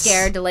this? Yeah,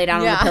 scared to lay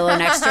down on Yeah. the pillow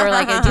next to her.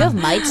 Like, do you have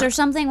mites or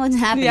something? What's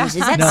happening? Yeah. Is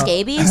that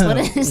scabies? What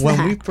is When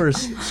that? we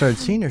first started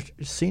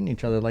seeing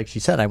each other, like she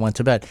said, I went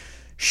to bed.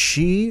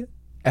 She,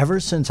 ever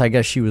since I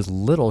guess she was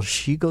little,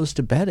 she goes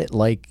to bed at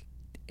like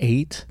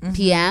 8.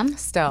 PM?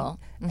 Still.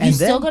 And You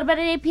still then go to bed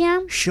at 8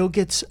 p.m.? she'll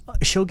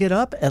get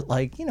up at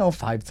like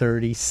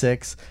 5:30,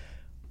 6.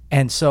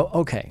 And so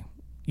okay,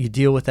 you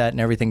deal with that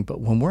and everything. But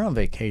when we're on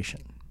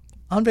vacation,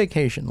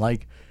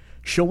 like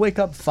she'll wake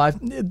up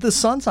 5. The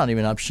sun's not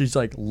even up. She's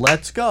like,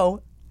 "Let's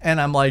go," and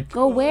I'm like,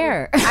 Go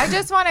where? I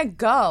just want to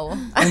go.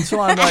 and so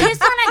I'm I like,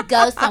 just want to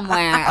go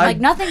somewhere. Like,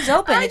 nothing's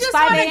open. I It's just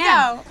 5 want to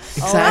a.m. go.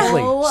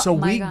 exactly. Oh, So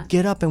my we God.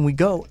 get up and we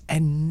go,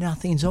 and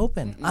nothing's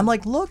open. I'm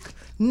like, look,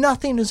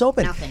 nothing is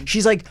open. Nothing.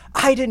 She's like,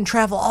 I didn't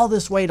travel all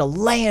this way to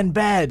lay in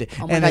bed.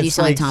 Oh my and God, you it's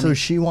sound like so Tommy.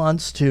 she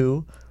wants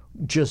to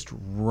just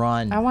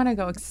run. I want to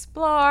go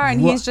explore,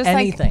 and Well, he's just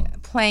anything.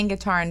 like playing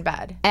guitar in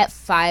bed. At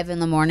 5 in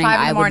the morning, 5 in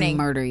the I would morning.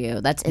 murder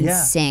you. That's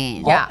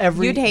insane. Yeah,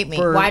 Every- you'd hate me.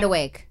 for- Wide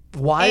awake.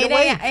 Wide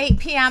awake 8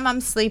 p.m.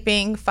 I'm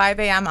sleeping. 5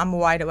 a.m. I'm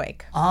wide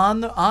awake.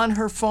 on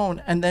her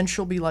phone, and then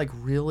she'll be like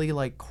really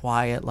like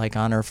quiet, like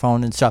on her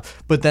phone and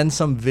stuff. But then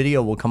some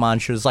video will come on.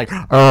 She was like,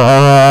 and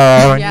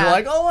Yeah. you're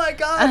like, oh my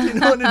God,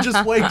 and it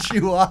just wakes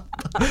you up,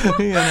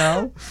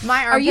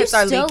 My Are you armpits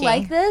are still leaking.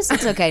 like this?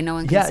 It's okay. No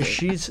one can Yeah,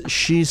 see.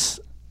 she's.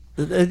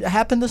 It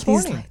happened this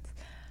morning.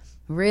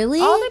 Really?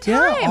 all the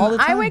time. Yeah, all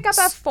the I time. wake up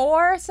at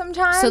 4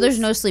 sometimes. So there's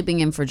no sleeping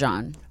in for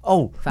John.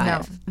 Oh,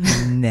 5.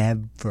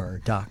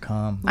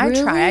 never.com. I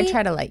try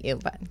Really? to let you,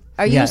 but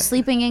Are you Yeah. a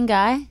sleeping in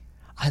guy?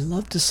 I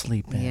love to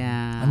sleep in.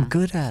 Yeah. I'm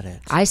good at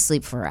it. I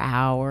sleep for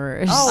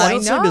hours. Oh, I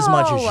don't sleep as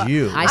much as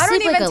you. I don't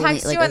sleep even like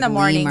text you in the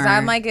mornings. lemur.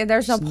 I'm like,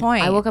 there's no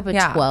point. I woke up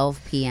at 12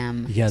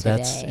 p.m. Yeah, today.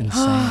 that's insane.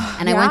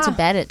 And I went to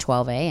bed at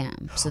 12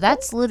 a.m. So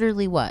that's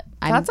literally what?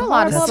 That's a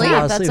lot of That's sleep. a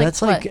lot of sleep.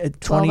 That's what, like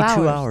 12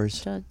 22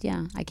 hours. So,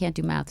 yeah, I can't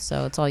do math,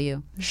 so it's all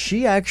you.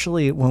 She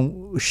actually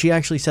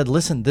said,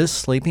 listen, this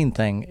sleeping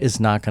thing is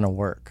not going to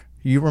work.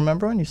 You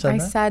remember when you said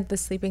that? I said the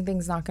sleeping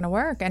thing's not going to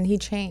work, and he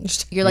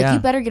changed. You're like, Yeah. you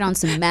better get on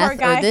some meth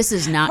or this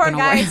is not going to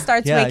Poor guy work.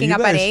 starts Yeah, waking you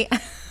up at better-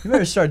 8. You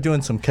better start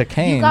doing some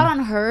cocaine. You got on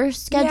her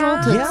schedule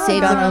Yeah. to Yeah,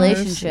 save got the on hers.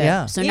 relationship.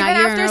 Yeah. So Even now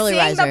you're an after early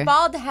seeing riser. the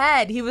bald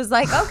head, he was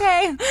like,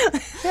 okay.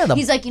 Yeah,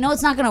 He's like, you know,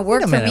 it's not going to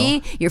work a for minute.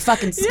 me. Your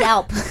fucking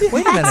scalp.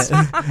 Wait a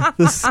minute.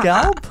 The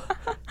scalp,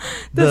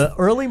 the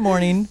early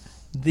morning,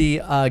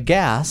 the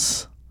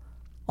gas,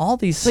 all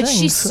these But things.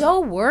 she's so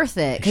worth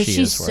it because She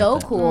she's is worth so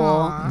it.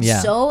 cool, Yeah.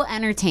 so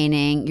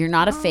entertaining. You're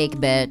not a fake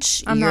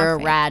bitch. I'm not You're a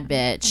fake. rad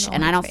bitch,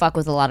 and I don't fuck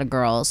with a lot of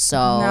girls, so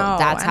No,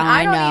 that's and how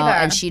I I don't know. either.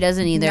 And she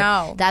doesn't either.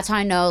 No. That's how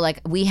I know.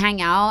 Like we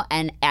hang out,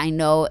 and I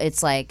know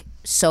it's like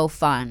so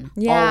fun.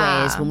 Yeah.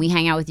 Always when we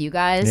hang out with you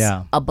guys,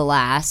 Yeah. a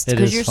blast It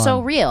because is you're so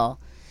fun. real,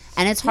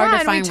 and it's hard to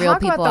and find we real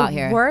talk people about out the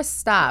here. worst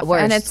stuff,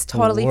 Worst. and it's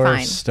totally Worst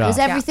fine. stuff. Because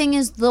everything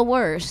is the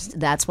worst.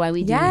 That's why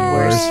we do Yes.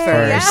 worst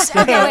Worst first.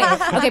 Okay,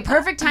 wait. Okay,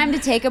 perfect time to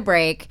take a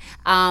break.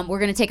 We're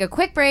going to take a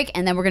quick break,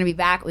 and then we're going to be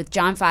back with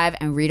John 5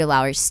 and Rita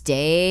Lowrey.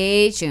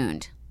 Stay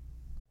tuned.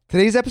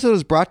 Today's episode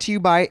is brought to you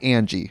by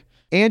Angie.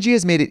 Angie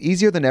has made it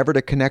easier than ever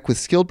to connect with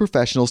skilled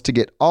professionals to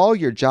get all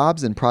your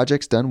jobs and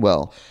projects done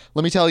well.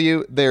 Let me tell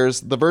you,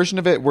 there's the version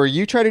of it where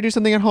you try to do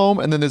something at home,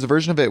 and then there's a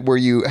version of it where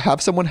you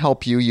have someone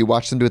help you, you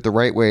watch them do it the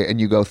right way,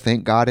 and you go,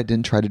 thank God I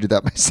didn't try to do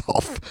that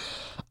myself.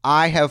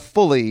 I have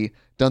fully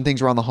done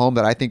things around the home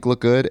that I think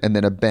look good, and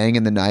then a bang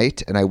in the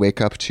night, and I wake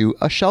up to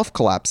a shelf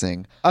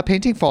collapsing, a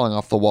painting falling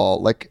off the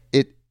wall.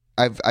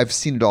 I've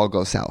seen it all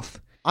go south.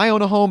 I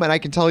own a home, and I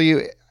can tell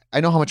you, I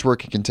know how much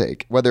work it can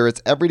take. Whether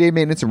it's everyday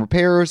maintenance and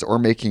repairs or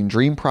making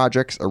dream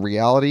projects a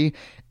reality,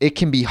 it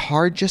can be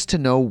hard just to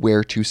know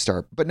where to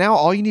start. But now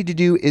all you need to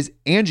do is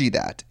Angie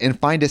that and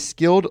find a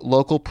skilled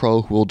local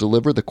pro who will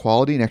deliver the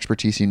quality and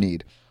expertise you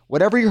need.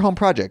 Whatever your home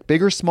project,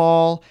 big or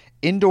small,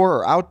 indoor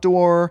or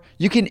outdoor,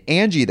 you can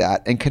Angie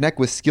that and connect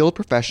with skilled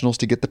professionals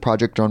to get the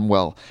project done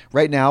well.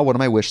 Right now, one of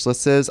my wish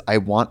lists is I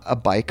want a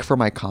bike for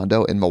my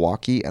condo in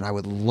Milwaukee, and I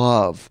would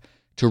love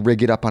to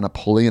rig it up on a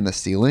pulley in the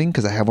ceiling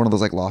because I have one of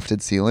those like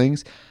lofted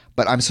ceilings,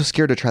 but I'm so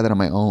scared to try that on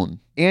my own.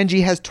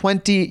 Angie has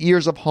 20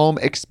 years of home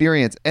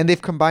experience, and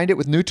they've combined it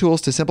with new tools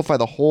to simplify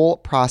the whole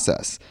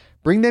process.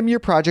 Bring them your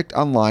project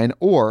online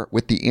or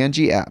with the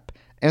Angie app.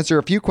 Answer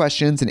a few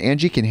questions and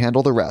Angie can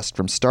handle the rest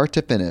from start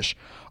to finish,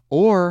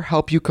 or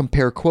help you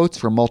compare quotes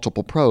from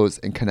multiple pros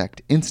and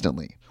connect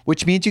instantly,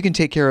 which means you can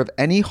take care of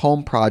any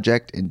home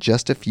project in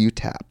just a few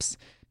taps.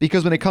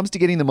 Because when it comes to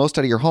getting the most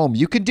out of your home,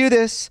 you can do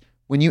this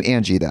when you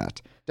Angie that.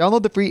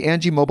 Download the free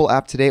Angie mobile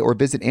app today or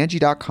visit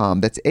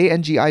Angie.com. That's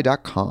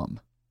ANGI.com.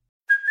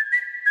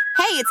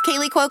 Hey, it's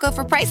Kaylee Cuoco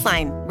for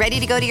Priceline. Ready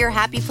to go to your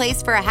happy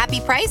place for a happy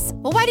price?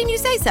 Well, why didn't you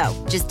say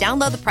so? Just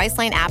download the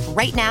Priceline app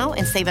right now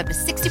and save up to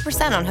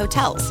 60% on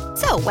hotels.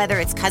 So whether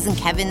it's Cousin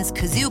Kevin's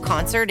Kazoo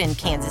Concert in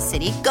Kansas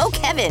City, go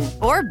Kevin,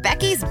 or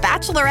Becky's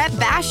Bachelorette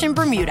Bash in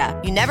Bermuda,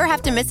 you never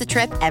have to miss a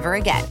trip ever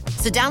again.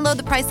 So download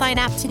the Priceline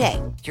app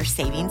today. Your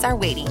savings are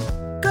waiting.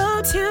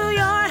 Go to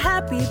your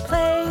happy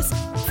place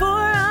for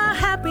a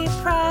happy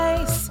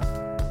price.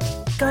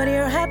 Go to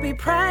your happy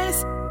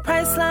price,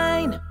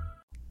 Priceline.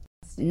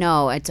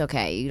 No, it's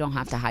okay. You don't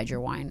have to hide your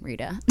wine,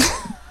 Rita.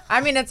 I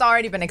mean, it's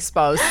already been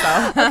exposed,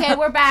 so. Okay,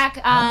 we're back,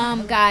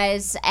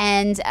 guys,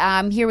 and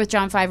I'm here with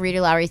John 5, Rita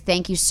Lowrey.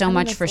 Thank you so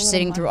much for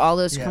sitting through all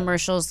those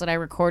commercials that I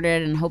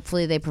recorded, and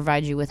hopefully they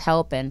provide you with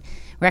help. And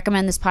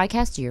recommend this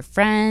podcast to your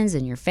friends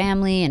and your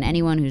family and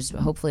anyone who's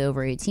hopefully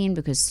over 18,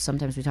 because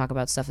sometimes we talk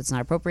about stuff that's not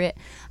appropriate.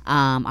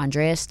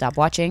 Andreas, stop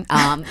watching.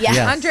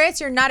 Yeah. Andreas,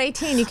 you're not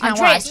 18. You can't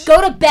Andreas, watch.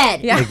 go to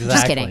bed. Yeah. Exactly,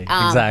 Just kidding.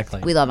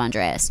 exactly. We love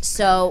Andreas.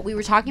 So we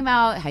were talking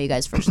about how you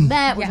guys first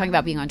met. We were talking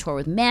about being on tour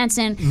with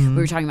Manson. We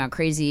were talking about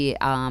crazy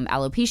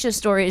alopecia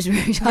stories. We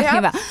were talking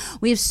about.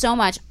 We have so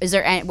much. Is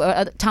there?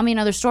 Tell me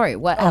another story.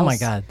 What else? Oh my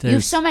God, You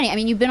have so many. I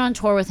mean, you've been on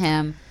tour with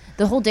him.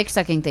 The whole dick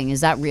sucking thing,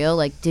 is that real?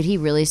 Like, did he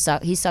really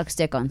suck? He sucks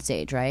dick on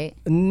stage, right?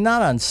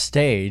 Not on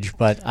stage,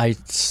 but I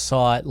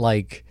saw it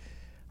like.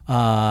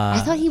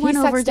 I thought he went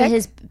sucks over to dick?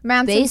 his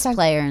Manson bass sucks-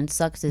 player and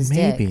sucks his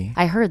Maybe. dick.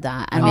 I heard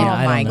that. I mean, mean,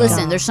 I don't know.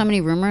 listen, there's so many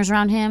rumors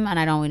around him, and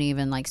I don't want to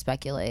even like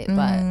speculate.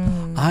 But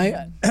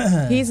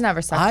He's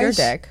never sucked your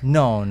dick.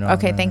 No.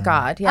 Okay, no, thank no.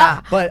 God.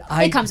 Yeah. But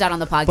it comes out on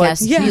the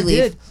podcast. yeah, You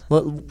leave.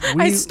 Well,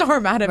 I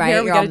storm out of Right,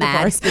 here. We you're get all a mad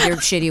divorce. with your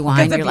shitty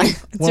wine. You're like,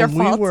 It's your when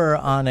we fault. were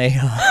on a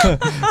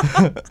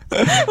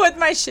With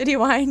my shitty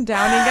wine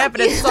downing it,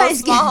 but it's so guys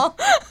small.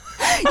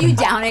 you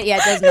down it, yeah,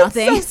 it does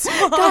nothing.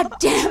 God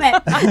damn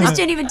it! This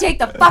didn't even take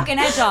the fucking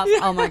edge off.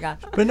 Oh my god.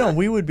 But no,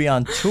 we would be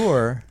on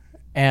tour,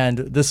 and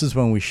this is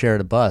when we shared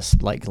a bus,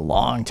 like a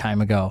long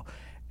time ago.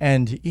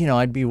 And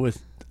I'd be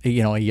with a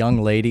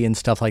young lady and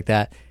stuff like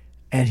that,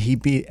 and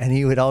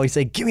he would always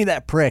say, "Give me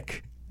that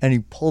prick," and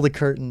he'd pull the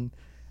curtain,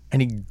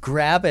 and he'd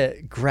grab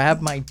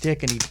my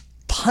dick, and he'd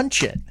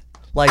punch it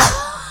like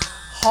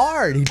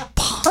hard. He'd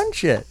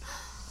punch it.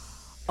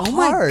 Oh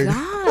my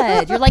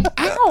God! You're like,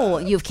 ow!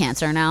 You have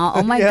cancer now.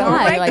 Oh my God! Oh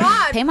my You're like,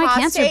 God. pay my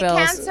cancer Prostate bills.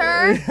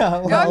 cancer?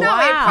 well,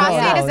 Wait,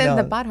 prostate is in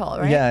the no. butthole,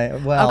 right? Yeah,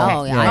 well.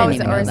 Oh yeah, I didn't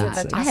even or know is it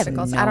that. the I have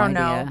testicles? no I don't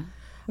know. idea.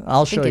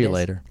 I'll show it you is.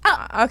 later.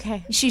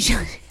 Okay.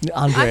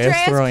 Andreas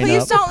throwing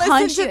please up. don't listen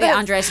Punch to you. this.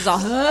 Andreas is all.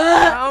 Oh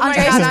my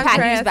Andreas God, is packing his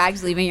Andreas.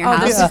 bags, leaving your Oh,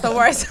 house. this is the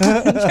worst.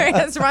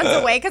 Andreas runs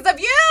away because of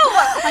you.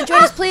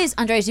 Andreas, please.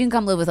 Andreas, you can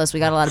come live with us. We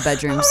got a lot of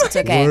bedrooms. It's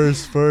okay.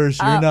 Worst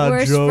first, you're not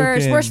worst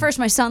joking. Worst first.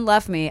 My son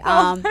left me. You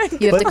have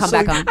to come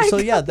back on. So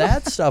yeah,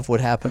 that stuff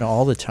would happen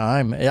all the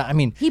time. I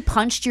mean, He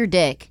punched your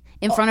dick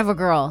in front of a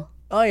girl.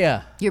 oh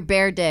yeah, Your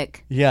bare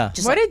dick. yeah.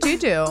 What did you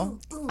do?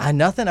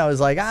 Nothing. I was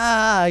like,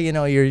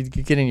 you're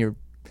getting your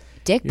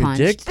Dick punched.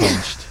 dick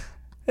punched.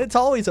 It's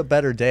always a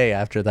better day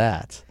after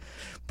that.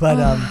 But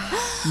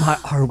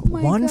our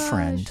one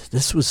friend,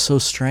 this was so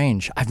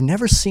strange. I've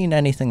never seen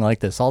anything like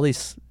this. All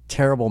these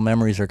terrible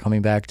memories are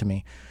coming back to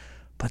me.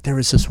 But there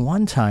was this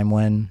one time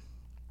when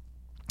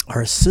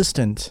our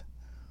assistant,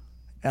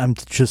 I'm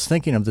just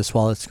thinking of this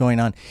while it's going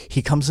on.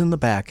 He comes in the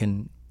back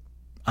and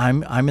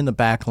I'm in the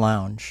back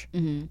lounge,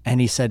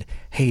 and he said,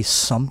 "Hey,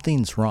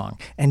 something's wrong."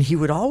 And he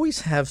would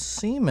always have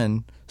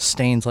semen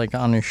stains like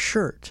on his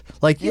shirt,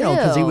 like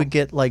because he Ew. would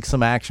get like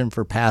some action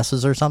for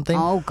passes or something.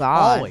 Oh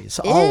God. always.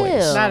 Ew.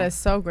 That is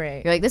so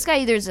great. You're like, this guy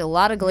either has a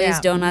lot of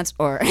glazed donuts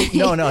or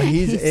No,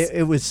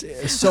 it was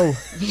so.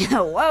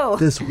 Yeah, whoa.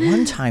 This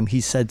one time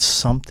he said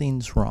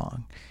something's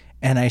wrong,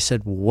 and I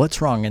said,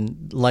 "What's wrong?"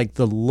 And like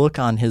the look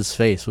on his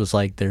face was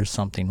like, "There's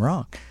something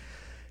wrong."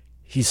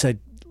 He said,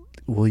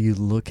 "Will you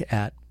look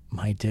at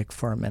my dick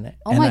for a minute?"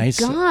 Oh and my I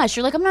gosh.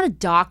 You're like, I'm not a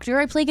doctor.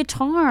 I play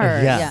guitar.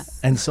 Yeah.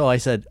 And so I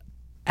said,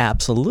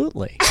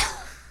 "Absolutely."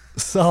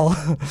 so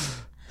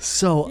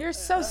You're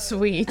so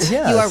sweet.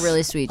 yeah, You are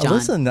really sweet, John.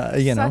 Listen, Such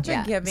a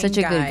Yeah, giving such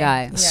a good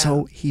guy. Yeah.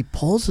 So he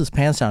pulls his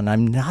pants down. And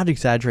I'm not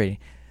exaggerating.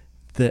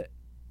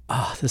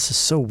 This is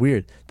so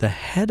weird. The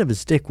head of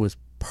his dick was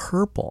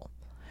purple,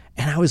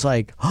 and I was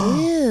like,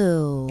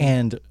 Ew.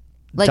 and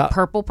Like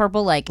purple,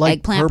 like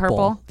eggplant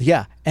purple.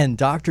 Yeah. And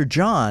Dr.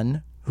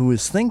 John, who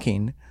was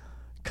thinking,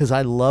 because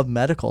I love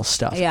medical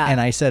stuff, Yeah. and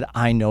I said,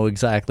 I know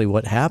exactly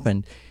what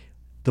happened.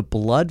 The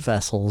blood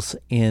vessels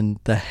in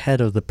the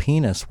head of the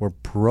penis were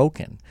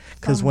broken.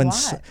 Because when,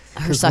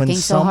 Her sucking when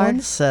so someone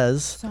hard?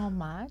 says, So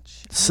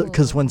much.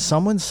 because when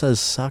someone says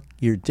suck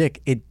your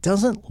dick, it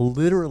doesn't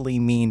literally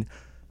mean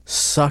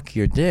suck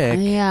your dick.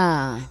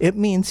 Yeah. It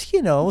means,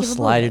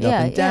 slide it up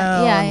and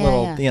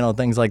down, little,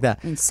 things like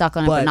that. And suck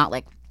on it, but not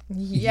like,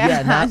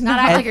 Yeah. not not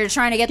act like you're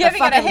trying to get the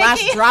Giving it a fucking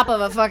last hickey. drop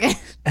of a fucking.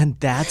 And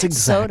that's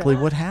exactly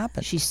what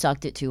happened. She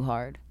sucked it too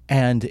hard.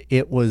 And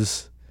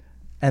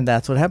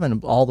that's what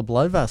happened. All the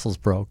blood vessels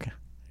broke.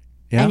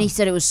 Yeah. And he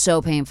said it was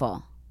so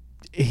painful.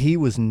 He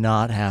was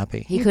not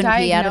happy. He couldn't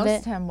pee out of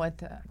diagnosed it. him with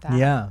that.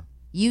 Yeah.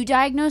 You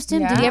diagnosed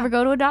him? Did he Yeah. ever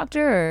go to a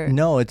doctor? Or?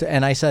 No,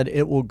 and I said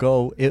it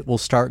will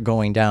start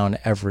going down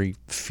every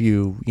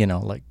few,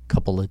 like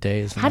couple of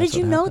days. and How that's did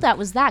you what know happened. that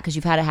was that? Because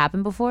you've had it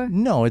happen before?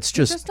 No, it's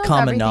just Just does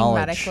common everything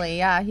knowledge. medically.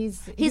 Yeah, he's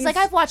He's like,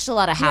 I've watched a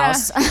lot of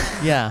House.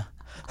 Yeah.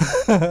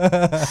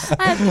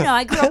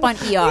 I grew up on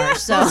ER,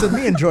 so. So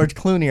me and George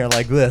Clooney are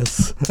like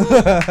this.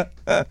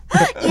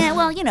 Yeah,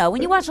 well,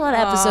 when you watch a lot of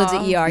episodes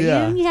of ER,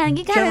 Yeah. you kind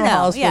of General know.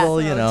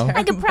 Hospital, Yeah.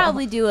 I could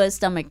probably do a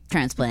stomach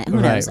transplant. Who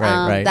Right, knows?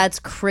 right. That's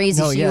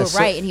crazy. No, so yeah, you were so-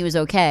 right, and he was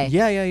okay.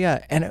 Yeah.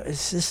 And it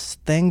was just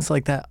things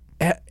like that.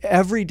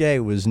 Every day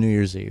was New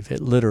Year's Eve.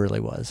 It literally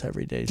was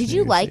every day. Did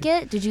you like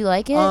it? Did you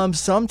like it?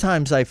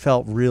 Sometimes I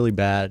felt really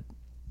bad.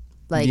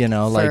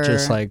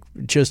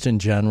 Just in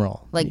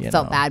general.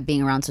 Felt bad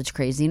being around such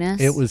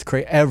craziness. It was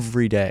crazy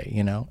every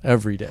day.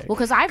 Every day. Well,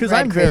 because I've read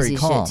I'm very crazy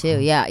calm. shit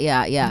too. Yeah.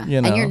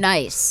 And you're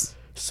nice.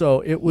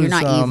 So it was.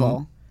 You're not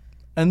evil.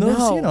 And those,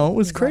 No, it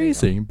was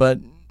crazy, but.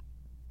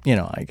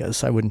 I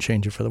guess I wouldn't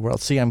change it for the world.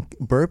 See, I'm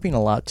burping a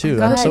lot too.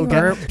 Go I'm ahead, so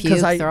burp,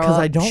 puke, I throw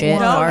up, don't shit,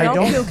 want. no, I don't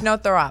don't puke, no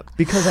throw up.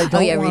 because I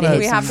don't yeah, want Rita,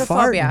 we have to the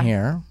fart phobia. in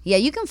here. Yeah,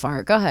 you can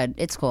fart. Go ahead.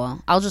 It's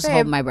cool. I'll just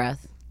hold my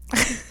breath.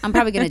 I'm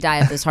probably going to die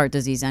of this heart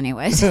disease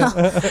anyway. So might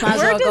as We're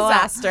well go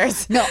out.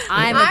 disasters. No,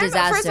 I'm a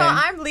disaster. First of all,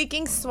 I'm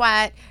leaking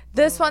sweat.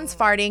 This one's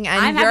farting, and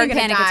I'm you're having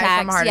going to panic die attacks.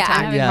 from a heart I'm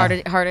attack. having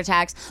Yeah. heart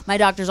attacks. My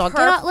doctor's all, get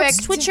out, let's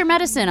Perfect. switch your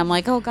medicine. I'm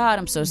like, oh God,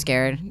 I'm so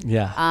scared.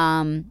 Yeah.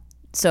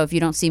 So if you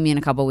don't see me in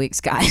a couple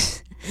weeks,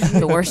 guys,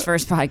 the worst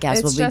first podcast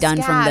It's will be just done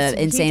from gas.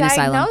 the insane He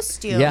asylum.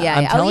 diagnosed you. Yeah.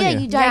 I'm Oh telling yeah, you.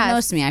 you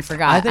diagnosed me. I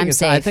forgot. I think I'm it's.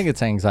 safe. I think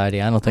it's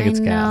anxiety. I don't think it's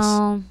gas.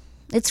 No.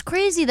 It's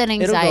crazy that go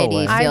anxiety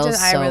away. feels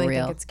I so really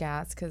real. think it's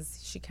gas because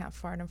she can't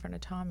fart in front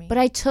of Tommy. But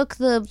I took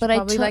the. But I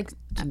probably took. like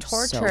I'm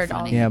so tortured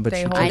all funny. Yeah, but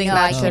day she- I holding know.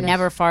 that I shit could in.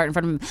 never fart in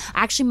front of him.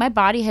 Actually, my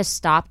body has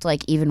stopped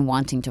like even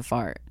wanting to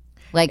fart.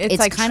 Like It's, it's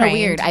like, kind of trained.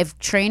 weird. I've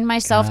trained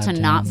myself to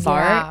not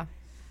fart, Yeah.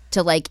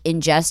 to like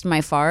ingest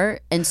my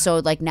fart, and so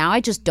like now I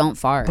just don't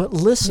fart. But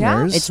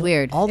listeners, It's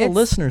weird. All the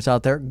listeners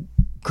out there,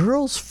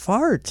 Girls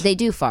fart. They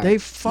do fart. They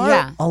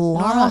fart a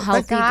lot. Normal,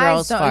 healthy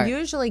girls fart.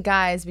 Usually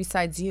guys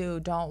besides you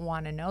don't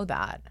want to know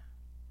that.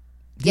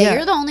 Yeah,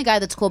 you're the only guy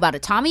that's cool about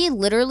it. Tommy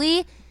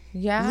literally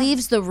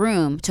leaves the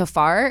room to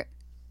fart.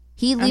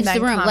 He leaves the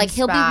room. Like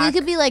we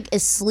could be like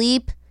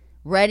asleep,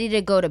 ready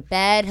to go to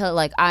bed. He'll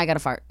like, I gotta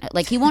fart.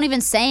 Like he won't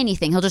even say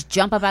anything. He'll just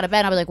jump up out of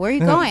bed. I'll be like, where are you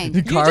going?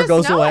 The car you just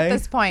goes know away. At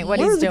this point, what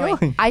he's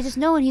doing. I just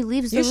know when he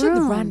leaves the room. You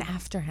should run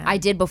after him. I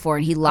did before,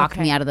 and he locked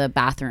me out of the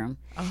bathroom.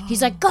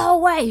 He's like, go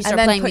away. He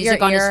started playing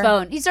music on his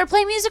phone. He started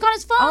playing music on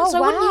his phone, so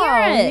I wouldn't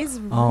hear it. He's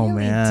really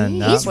man,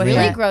 deep. He's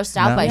really grossed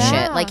out by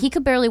shit. Like he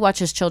could barely watch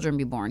his children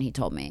be born. He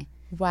told me.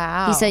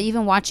 Wow. He said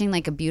even watching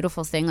like a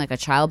beautiful thing, like a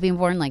child being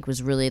born, like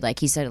was really like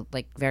he said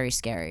like very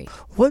scary.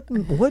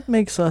 What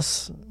makes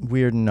us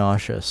weird and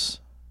nauseous?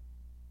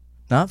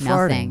 Not Nothing.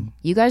 farting.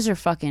 You guys are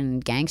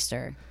fucking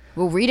gangster.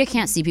 Well, Rita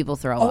can't see people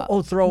throw up.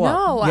 Oh, throw up.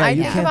 No, yeah, I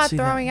you think can't about see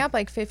throwing that. up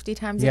like 50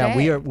 times a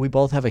day. Yeah, we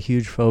both have a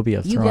huge phobia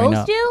of You throwing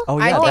both up. do? Oh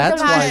I yeah, think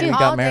that's about why it we all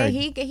got day.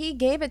 married. He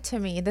gave it to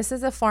me. This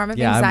is a form of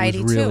Yeah, anxiety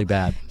it was really too.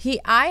 bad.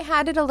 I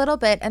had it a little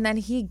bit, and then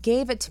he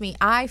gave it to me.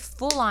 I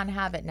full on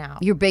have it now.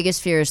 Your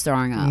biggest fear is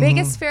throwing up.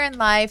 Biggest fear in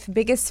life,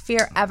 biggest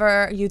fear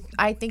ever.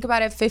 I think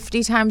about it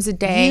 50 times a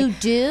day. You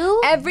do?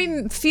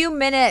 Every few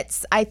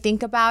minutes, I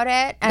think about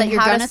it and That you're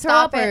how gonna to throw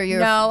stop up, or it.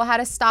 you're- No, how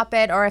to stop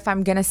it, or if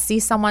I'm gonna see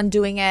someone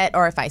doing it,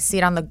 or if I see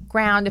it on the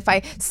ground. If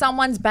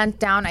someone's bent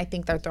down, I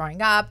think they're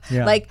throwing up.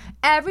 Yeah. Like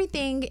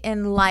everything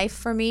in life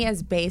for me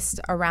is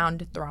based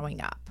around throwing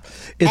up.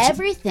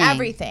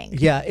 Everything.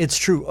 Yeah, it's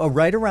true.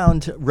 Right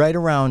around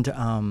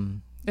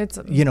It's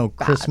bad.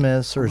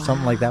 Christmas or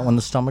something like that, when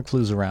the stomach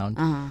flu's around,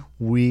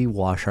 we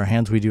wash our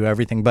hands, we do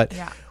everything. But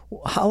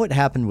how it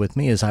happened with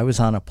me is I was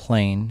on a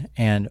plane,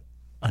 and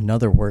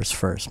another worse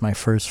first, my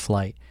first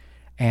flight,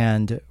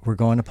 and we're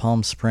going to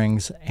Palm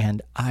Springs,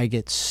 and I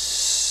get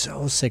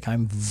so sick.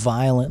 I'm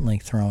violently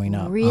throwing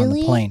up on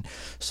the plane.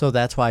 So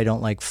that's why I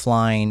don't like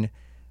flying.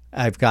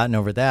 I've gotten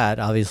over that,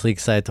 obviously,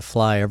 because I had to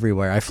fly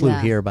everywhere. I flew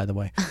here, by the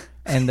way.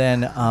 And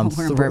then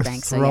We're in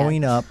Burbank, so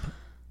throwing up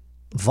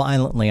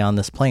violently on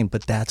this plane.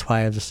 But that's why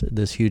I have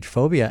this huge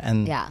phobia.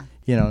 And,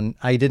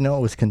 I didn't know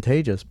it was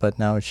contagious, but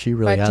now she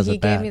really has it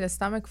bad. But he gave me the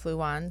stomach flu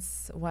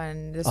once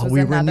when this was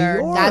we were in New another.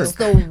 York. That's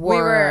the worst. We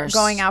were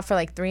going out for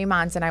like 3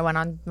 months, and I went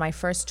on my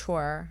first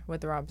tour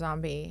with Rob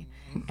Zombie,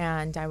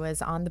 and I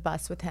was on the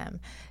bus with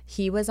him.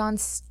 He was on.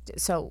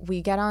 So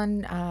we get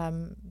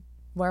on.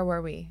 Where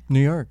were we?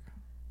 New York.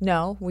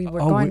 No, we were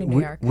going to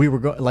New York. We were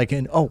going like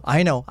in. Oh,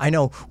 I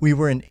know. We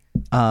were in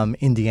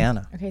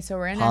Indiana. Okay, so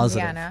we're in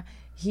Positive. Indiana.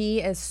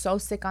 He is so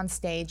sick on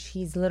stage.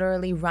 He's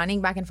literally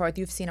running back and forth.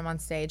 You've seen him on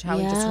stage, how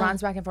he just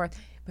runs back and forth.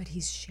 But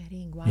he's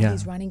shitting while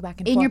he's running back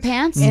and forth. In your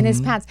pants? In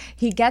his pants.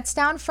 He gets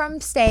down from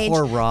stage.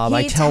 Poor Rob.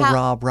 I tell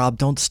Rob,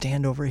 don't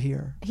stand over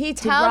here. He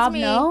tells Rob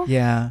me. know?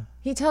 Yeah.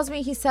 He tells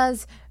me, he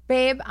says,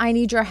 babe, I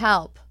need your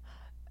help.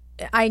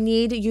 I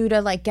need you to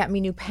like get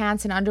me new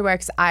pants and underwear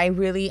because I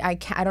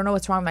don't know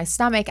what's wrong with my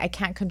stomach. I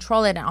can't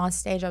control it. And on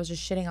stage, I was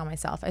just shitting on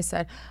myself. I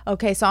said,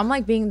 okay, so I'm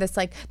like being this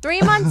like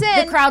 3 months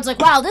in. The crowd's like,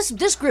 wow, this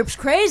group's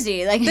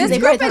crazy. Like This they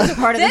group really is thought it was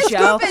part of the this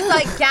show. group is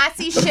like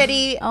gassy,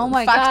 shitty. Oh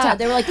my fucked god! up.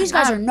 They were like, these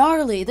guys are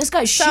gnarly. This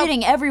guy's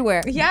shitting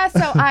everywhere. Yeah,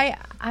 so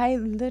I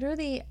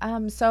literally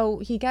so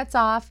he gets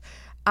off.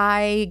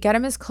 I get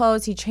him his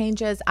clothes. He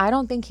changes. I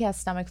don't think he has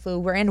stomach flu.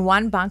 We're in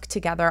one bunk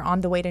together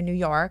on the way to New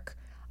York.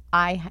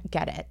 I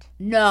get it.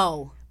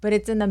 No. But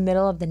it's in the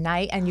middle of the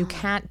night, and you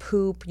can't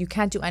poop. You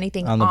can't do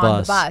anything On the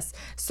bus.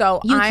 So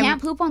You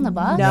can't poop on the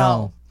bus?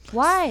 No.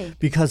 Why?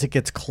 Because it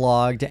gets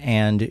clogged,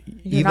 and You're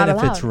even not if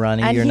it's allowed.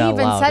 running, and you're he not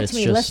even allowed. said It's to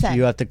me, just listen,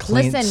 you have to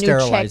listen, new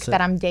sterilize chick it.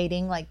 that I'm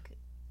dating, like,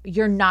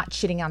 you're not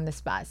shitting on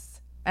this bus.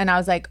 And I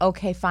was like,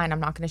 okay, fine, I'm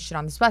not going to shit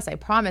on this bus, I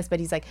promise.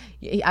 But he's like,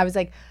 I was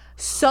like,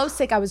 so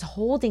sick, I was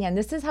holding, and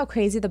this is how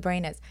crazy the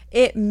brain is.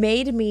 It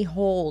made me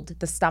hold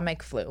the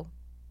stomach flu,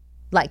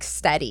 like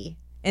steady,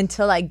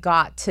 until I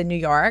got to New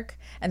York.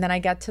 And then I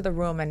get to the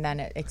room, and then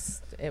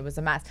it was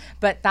a mess.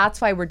 But that's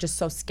why we're just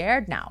so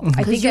scared now.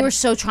 I think You were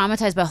so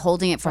traumatized by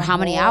holding it for how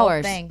many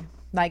hours?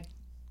 Like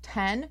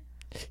 10.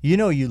 You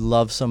know you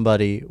love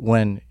somebody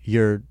when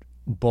you're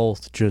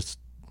both just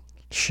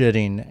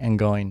shitting and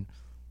going,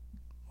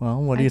 well,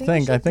 what do you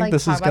think? I think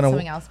this is going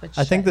to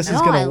I think this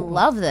is going to I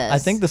love this. I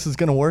think this is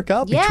going to work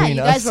out Yeah, between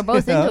you us. guys were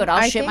both into it.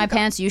 I'll shit my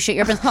pants, you shit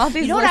your pants.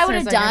 You know what I would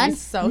have done?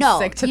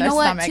 Sick to you their know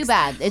what? stomachs. Too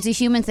bad. It's a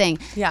human thing.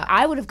 Yeah.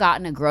 I would have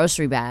gotten a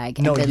grocery bag.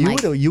 And No, been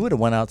you would have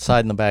went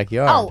outside in the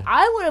backyard. Oh,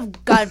 I would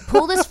have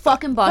pulled this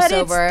fucking bus But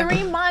over. it's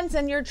 3 months,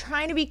 and you're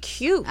trying to be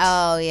cute.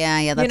 Oh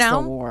yeah, that's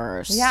know? the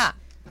worst. Yeah.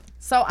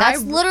 So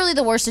That's literally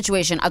the worst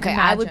situation. Okay,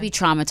 I would be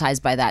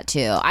traumatized by that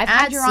too. I've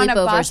had you're on a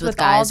bus sleepovers with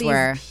all guys these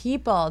where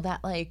people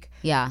that like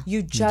Yeah.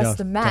 You just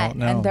don't met,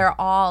 know. and they're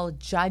all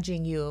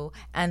judging you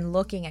and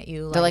looking at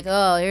you. They're like,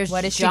 oh, here's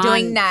what is John she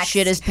doing next?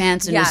 Shit his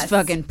pants and his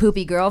fucking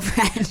poopy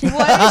girlfriend.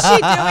 What is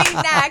she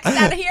doing next?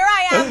 And here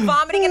I am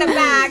vomiting in a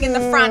bag in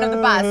the front of the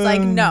bus.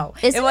 Like, no,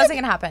 it wasn't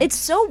gonna happen. It's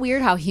so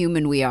weird how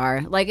human we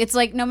are. Like, it's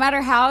like no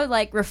matter how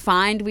like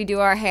refined we do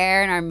our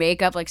hair and our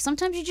makeup, like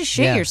sometimes you just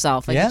shit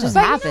yourself. Like it just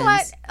happens. You know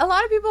what? A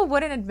lot of people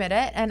wouldn't admit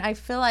it, and I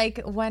feel like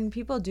when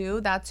people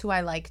do, that's who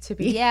I like to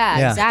be.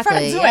 Yeah,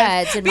 exactly.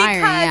 Yeah, it's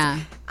admiring. Yeah.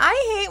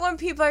 I hate when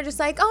people are just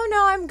like, "Oh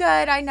no, I'm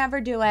good. I never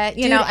do it."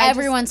 You Dude, know,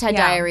 everyone's had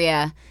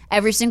diarrhea.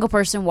 Every single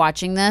person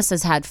watching this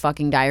has had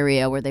fucking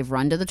diarrhea where they've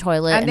run to the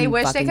toilet and they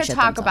wish they could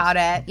talk about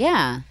it.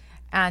 Yeah.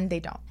 And they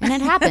don't. And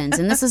it happens.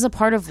 And this is a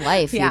part of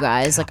life, you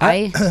guys. Like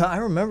I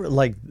remember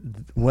like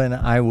when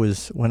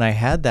I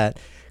had that,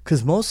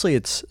 because mostly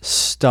it's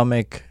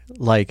stomach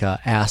like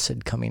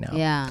acid coming out.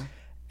 Yeah.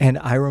 And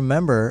I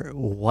remember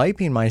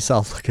wiping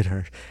myself. Look at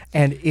her,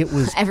 and it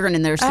was everyone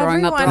in there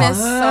throwing up. Everyone is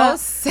so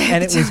sick,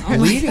 and it was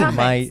bleeding.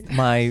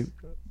 My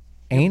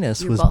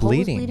anus was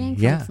bleeding.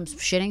 From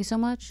shitting so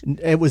much.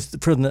 It was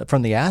from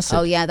the acid.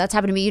 Oh yeah, that's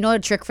happened to me. You know what a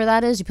trick for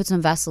that is? You put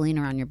some Vaseline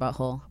around your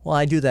butthole. Well,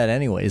 I do that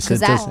anyways.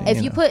 Because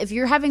if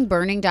you're having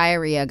burning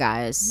diarrhea,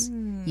 guys,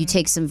 you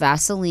take some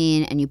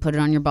Vaseline and you put it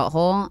on your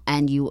butthole,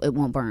 and it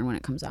won't burn when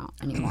it comes out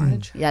anymore.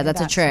 Yeah, that's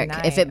a trick.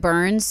 Tonight. If it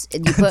burns,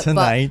 you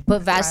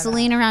put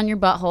Vaseline around your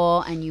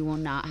butthole, and you will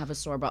not have a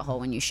sore butthole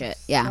when you shit.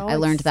 Yeah, so I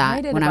learned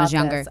that when I was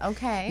younger. This.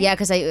 Okay. Yeah,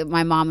 because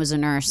my mom was a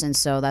nurse, and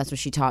so that's what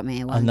she taught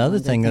me. Another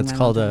thing that's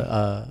called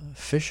a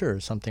fissure or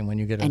something when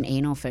you get an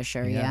anal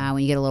fissure. Yeah,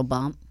 when you get a little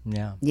bump.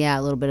 Yeah,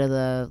 a little bit of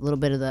the.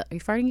 Are you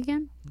farting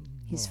again?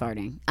 He's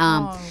farting.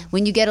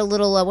 When you get a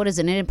little, what is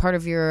it?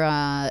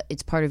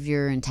 It's part of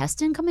your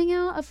intestine coming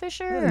out, a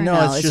fissure?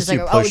 No, it's just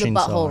like pushing the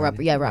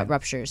butthole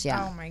ruptures.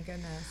 Yeah. Oh my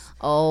goodness.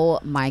 Oh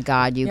my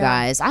God, you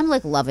guys! I'm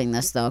like loving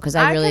this though because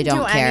I really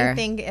don't care.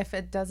 Anything if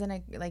it doesn't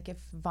if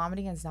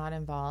vomiting is not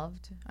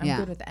involved. I'm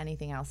good with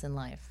anything else in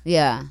life.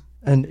 Yeah.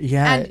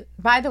 And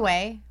by the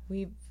way,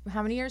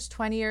 how many years?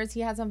 20 years. He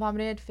hasn't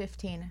vomited.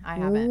 15. I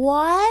haven't.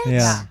 What?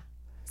 Yeah.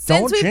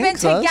 Since we've been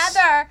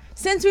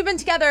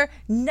together,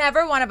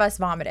 never one of us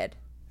vomited.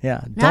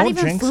 Yeah. Not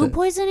even food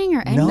poisoning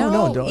or anything.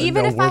 No.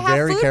 Even if I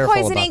have food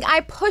poisoning,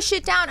 I push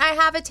it down. I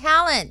have a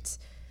talent.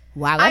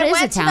 Wow, that is a talent.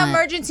 I went to the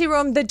emergency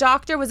room. The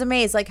doctor was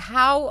amazed. Like,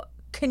 how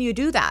can you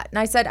do that? And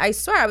I said, I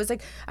swear. I was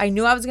like, I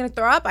knew I was going to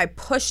throw up. I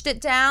pushed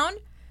it down,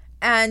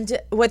 and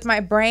with my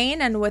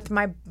brain and with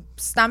my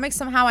stomach,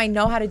 somehow I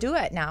know how to do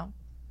it now.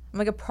 I'm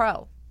like a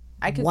pro.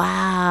 I could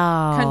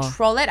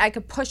control it. I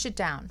could push it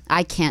down.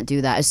 I can't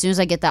do that. As soon as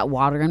I get that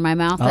water in my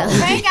mouth,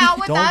 hang out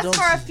with us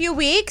for a few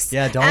weeks.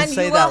 Yeah, don't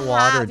say that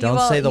water.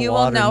 Don't say the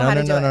water.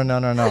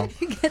 No.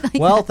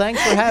 Well,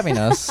 thanks for having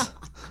us.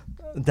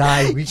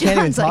 We can't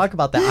even talk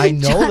about that. I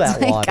know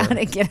that water.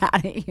 Gotta get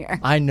out of here.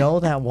 I know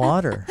that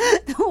water.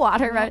 The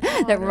water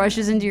that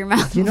rushes into your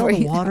mouth. You know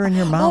the water in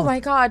your mouth. Oh my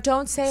God!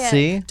 Don't say it.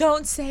 See?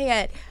 Don't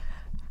say it.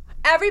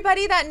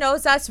 Everybody that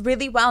knows us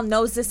really well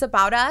knows this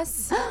about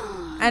us.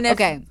 And if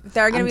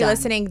they're going to be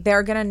listening,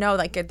 they're going to know,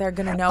 they're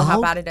going to know how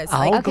bad it is.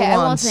 I'll go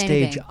on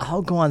stage.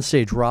 I'll go on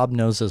stage. Rob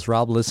knows this.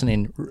 Rob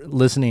listening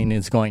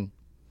is going.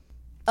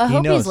 I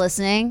hope he's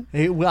listening.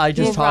 I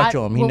just talked to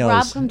him. He knows. Will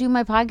Rob come do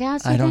my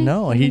podcast? I don't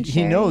know.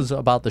 He knows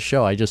about the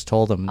show. I just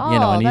told him,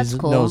 and he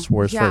knows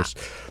where's first.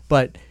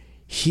 But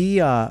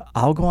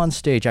I'll go on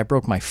stage. I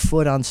broke my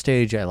foot on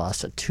stage. I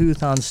lost a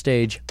tooth on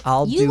stage.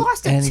 You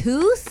lost a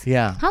tooth?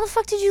 Yeah. How the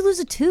fuck did you lose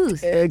a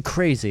tooth?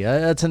 Crazy.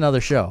 That's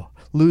another show.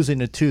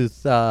 Losing a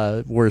tooth,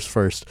 worse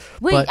first.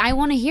 Wait, I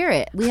want to hear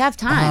it. We have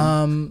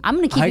time. I'm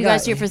going to keep you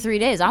guys here for 3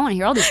 days. I want to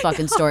hear all these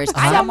fucking stories.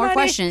 I got more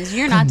questions.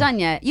 You're not done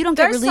yet. You don't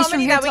get released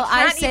from here until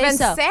I say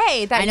so.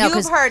 Say that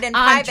you've heard in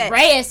private.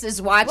 Andreas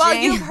is watching. Well,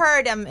 you've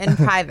heard him in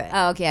private.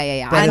 Oh, okay,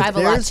 yeah. I have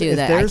a lot too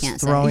that I can't say. If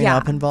there's throwing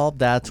up involved,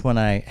 that's when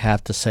I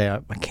have to say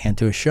I can't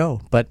do a show.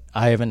 But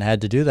I haven't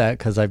had to do that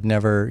because I've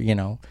never, in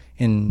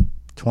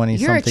 20-something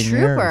years. You're a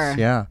trooper.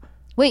 Yeah.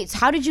 Wait, so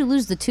how did you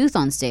lose the tooth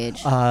on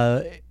stage?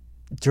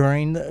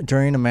 During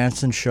a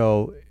Manson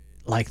show,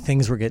 like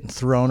things were getting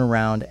thrown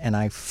around, and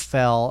I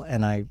fell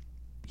and I,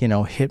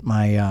 hit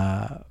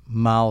my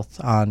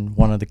mouth on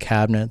one of the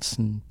cabinets,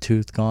 and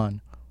tooth gone.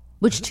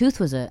 Which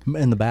tooth was it?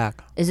 In the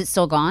back. Is it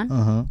still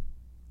gone?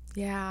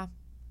 Yeah.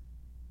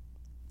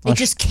 It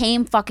just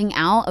came fucking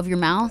out of your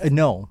mouth?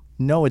 No,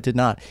 it did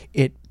not.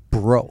 It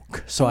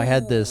broke. So I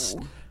had this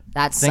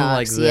that thing sucks.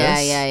 like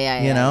this.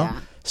 Yeah.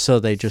 So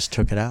they just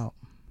took it out.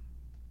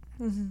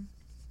 Mm-hmm.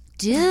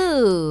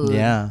 Dude.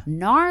 Yeah.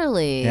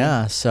 Gnarly.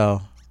 Yeah,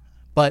 so,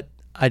 but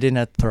I didn't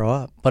have to throw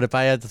up. But if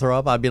I had to throw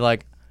up, I'd be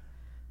like,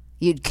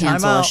 you'd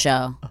cancel a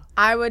show.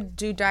 I would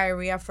do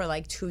diarrhea for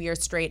 2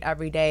 years straight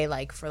every day,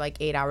 for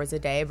 8 hours a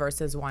day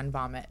versus one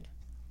vomit.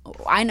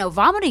 I know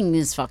vomiting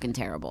is fucking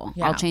terrible.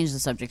 Yeah. I'll change the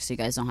subject so you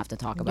guys don't have to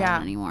talk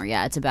about it anymore.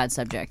 Yeah, it's a bad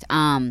subject.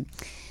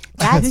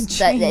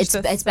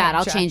 It's bad.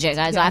 I'll change it,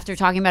 guys. After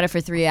talking about it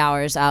for 3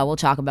 hours, we'll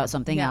talk about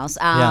something else.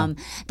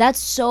 That's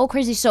so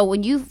crazy. So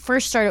when you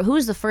first started, who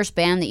was the first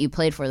band that you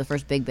played for, the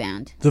first big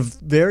band? The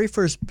very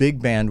first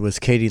big band was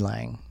Katie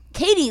Lang.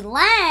 Katie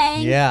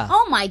Lang? Yeah.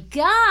 Oh my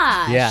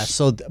gosh. Yeah,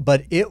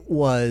 but it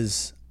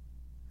was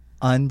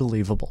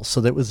unbelievable. So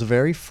that was the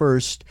very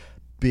first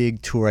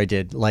big tour I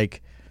did.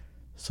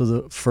 So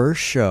the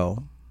first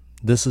show,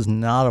 this is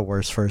not a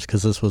worst first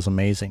because this was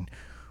amazing.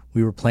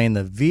 We were playing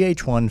the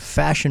VH1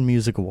 Fashion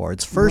Music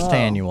Awards, first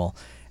annual,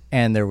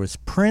 and there was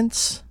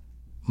Prince,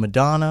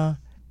 Madonna,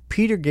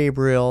 Peter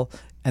Gabriel,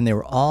 and they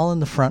were all in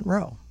the front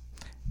row.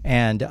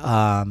 And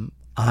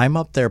I'm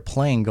up there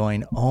playing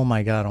going, oh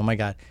my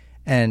God.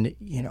 And,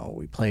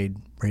 we played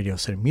Radio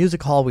City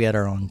Music Hall. We had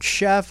our own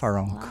chef, our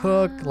own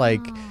cook,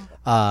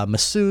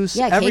 masseuse,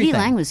 everything. Katie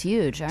Lang was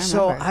huge. I remember.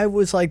 So I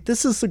was like,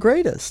 this is the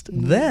greatest.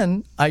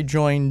 Then I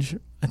joined,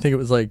 I think it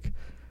was I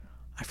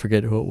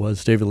forget who it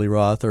was, David Lee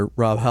Roth or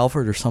Rob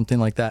Halford or something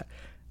like that.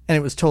 And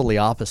it was totally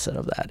opposite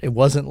of that. It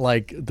wasn't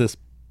like this,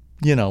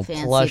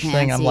 plush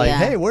thing. I'm like,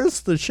 hey,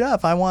 where's the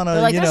chef? I want to,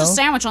 there's a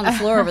sandwich on the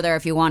floor over there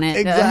if you want it.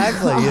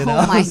 Exactly.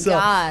 Oh my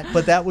God.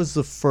 But that was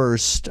the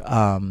first...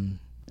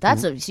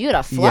 you had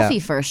a fluffy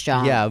first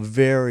job. Yeah,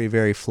 very,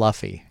 very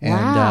fluffy.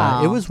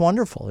 And it was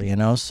wonderful,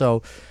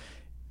 So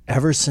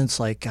ever since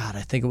I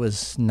think it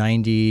was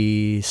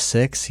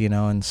 96,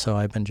 and so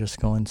I've been just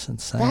going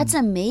since then. That's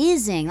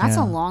amazing. That's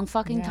a long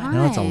fucking time.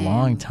 No, it's a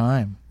long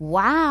time.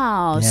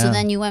 Wow. Yeah. So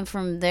then you went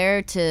from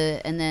there to,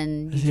 and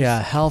then you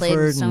Halford played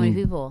with so many and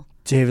people.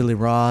 David Lee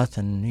Roth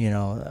and,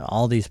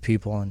 all these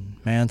people and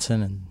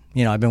Manson and,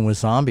 I've been with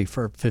Zombie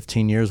for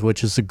 15 years,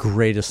 which is the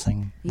greatest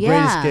thing.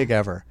 Greatest gig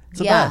ever. It's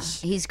the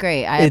best. He's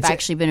great. I've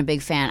actually been a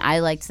big fan. I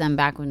liked them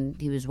back when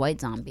he was White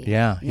Zombie.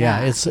 Yeah.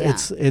 It's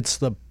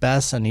the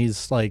best, and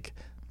he's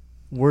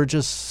we're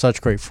just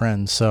such great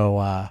friends.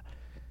 So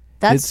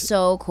that's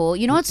so cool.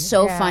 You know what's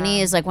so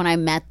funny is when I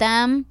met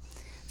them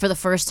for the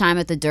first time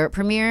at the Dirt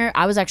premiere,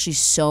 I was actually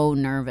so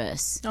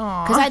nervous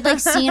because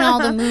I'd seen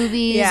all the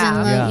movies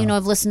and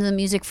I've listened to the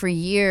music for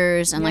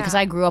years and because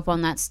I grew up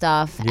on that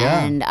stuff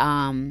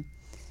and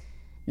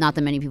not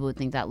that many people would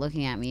think that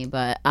looking at me,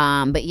 but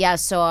yeah,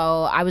 so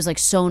I was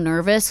so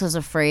nervous because I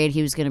was afraid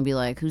he was going to be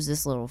like, who's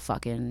this little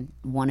fucking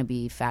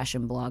wannabe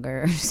fashion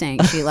blogger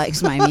saying she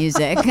likes my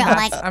music? I'm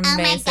like, amazing. Oh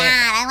my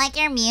God, I like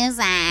your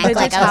music. Did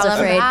you tell I was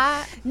afraid.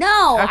 that?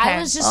 No, Okay. I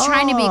was just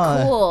trying to be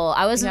cool.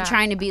 I wasn't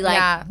trying to be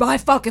I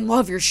fucking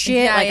love your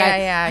shit.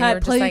 I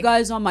play you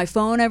guys on my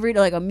phone every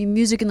day,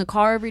 music in the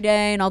car every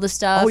day and all this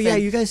stuff. Oh yeah,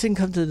 you guys didn't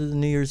come to the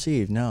New Year's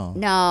Eve, no.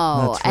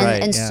 No. That's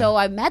right, and so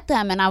I met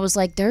them and I was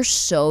like, they're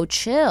so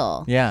chill.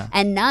 Yeah.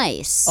 And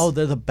nice. Oh,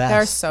 they're the best.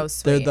 They're so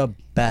sweet. They're the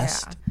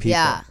best people.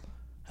 Yeah.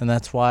 And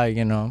that's why,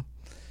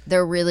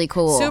 they're really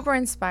cool. Super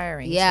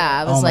inspiring.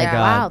 Yeah. Too. I was my God.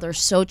 wow, they're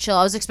so chill.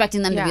 I was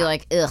expecting them to be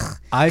like, ugh.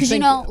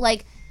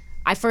 Because,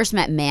 I first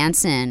met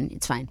Manson.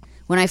 It's fine.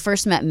 When I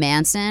first met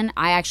Manson,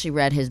 I actually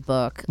read his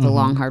book, The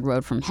Long Hard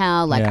Road from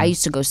Hell. I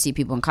used to go see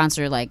people in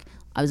concert. I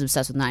was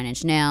obsessed with 9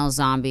 Inch Nails,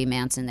 Zombie,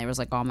 Manson. There was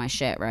all my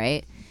shit,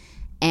 right?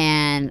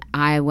 And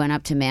I went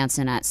up to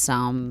Manson at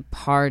some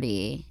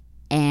party.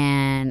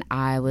 And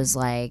I was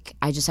like,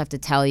 I just have to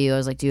tell you, I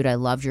was like, dude, I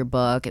loved your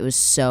book. It was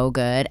so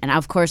good. And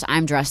of course,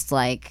 I'm dressed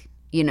like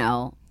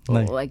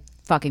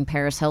fucking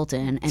Paris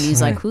Hilton. And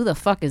he's like, who the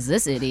fuck is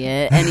this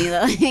idiot? And he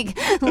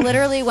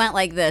literally went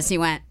like this. He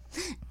went,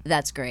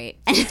 that's great.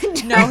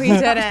 No, he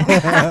didn't.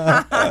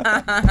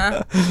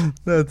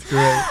 That's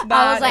great.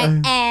 I was like,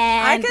 and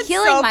I could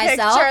killing so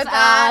myself. picture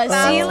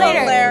that. See you That's later.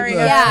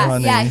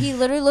 hilarious. Yeah. He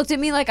literally looked at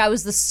me like I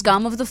was the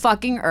scum of the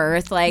fucking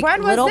earth, When was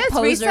little this?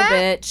 poser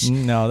Recent? bitch.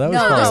 No, that was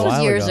No, probably this a was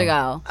while years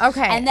ago.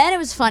 Okay. And then it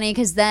was funny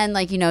because then,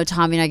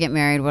 Tommy and I get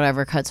married,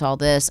 whatever, cuts all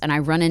this, and I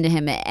run into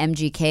him at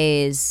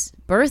MGK's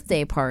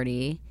birthday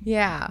party.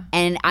 Yeah.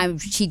 And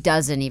she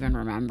doesn't even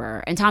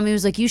remember. And Tommy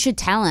was like, you should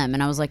tell him.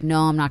 And I was like,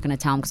 no, I'm not going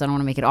to tell him because I don't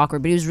want to make it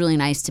awkward. But he was really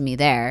nice to me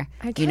there.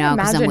 I can't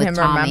 'cause I'm imagine with him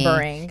Tommy.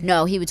 remembering.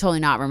 No, he would totally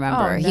not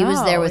remember. Oh, He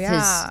was there with no,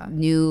 his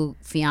new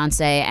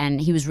fiance and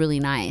he was really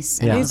nice.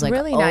 And I was He's like,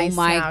 really oh nice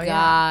my now,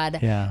 God.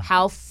 Yeah.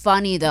 How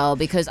funny though,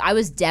 because I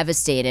was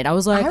devastated. I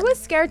was like, I was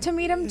scared to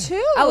meet him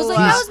too. that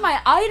was my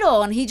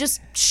idol. And he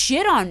just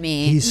shit on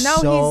me. He's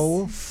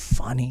so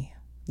funny.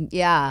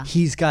 Yeah.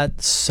 He's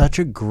got such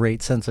a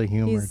great sense of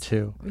humor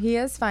too. He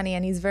is funny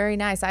and he's very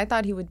nice. I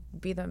thought he would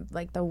be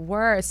the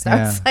worst. Yeah, I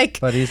was like,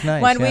 but he's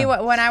nice. When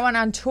when I went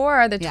on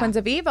tour, the Twins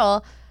of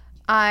Evil,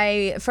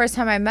 first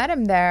time I met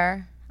him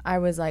there, I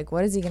was like,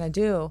 what is he gonna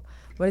do?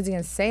 What is he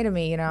gonna say to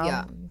me?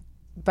 Yeah.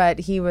 But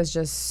he was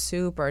just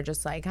super,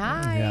 just like,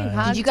 hi.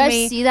 Yeah. Did you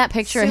guys see that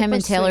picture of him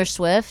and Taylor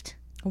Swift?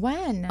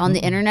 When? On the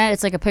internet,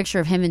 it's a picture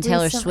of him and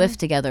Taylor Swift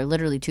together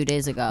literally 2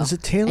 days ago. Was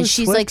it Taylor and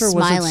she's Swift or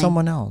smiling. was it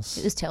someone else?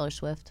 It was Taylor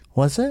Swift.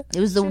 Was it? It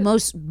was the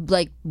most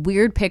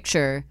weird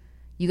picture.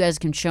 You guys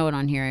can show it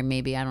on here.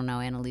 Maybe, I don't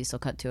know. Annalise will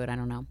cut to it. I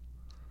don't know.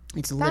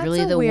 It's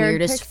literally the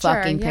weirdest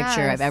fucking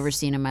picture I've ever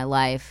seen in my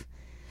life.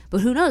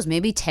 But who knows?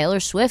 Maybe Taylor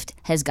Swift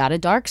has got a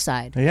dark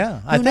side.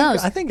 Yeah, Who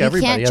knows? I think you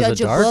everybody can't has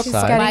judge a dark book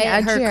side. by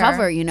Getting her edgier.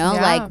 cover, you know?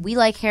 Yeah. Like, we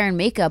like hair and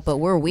makeup, but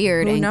we're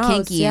weird Who and knows?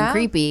 kinky Yeah. and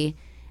creepy.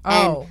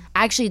 Oh. And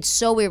actually, it's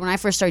so weird. When I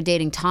first started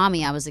dating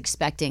Tommy, I was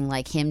expecting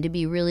like him to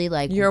be really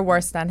like. You're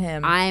worse than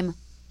him. I'm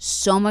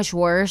so much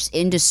worse,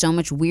 into so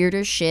much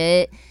weirder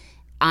shit.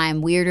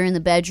 I'm weirder in the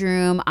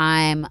bedroom.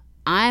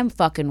 I'm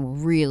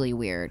fucking really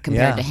weird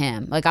compared to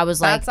him. Like I was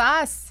That's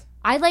like, us.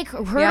 I like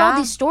heard all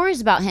these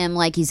stories about him.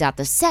 Like he's at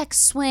the sex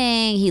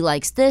swing. He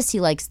likes this. He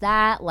likes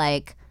that.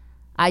 Like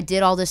I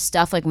did all this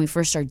stuff. Like when we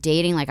first started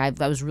dating. Like I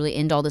was really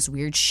into all this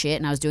weird shit,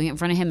 and I was doing it in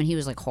front of him, and he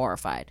was like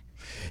horrified.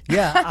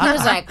 Yeah, He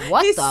was like,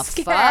 "What He's the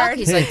scared. fuck?"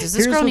 He's like, "Does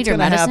this Here's girl need what's her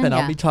gonna medicine?" happen. Yeah.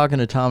 I'll be talking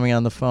to Tommy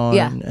on the phone,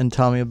 Yeah. and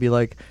Tommy will be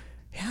like,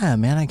 "Yeah,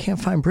 man, I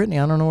can't find Brittany.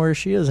 I don't know where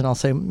she is." And I'll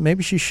say,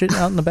 "Maybe she's shitting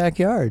out in the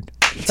backyard."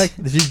 Did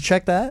you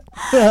check that?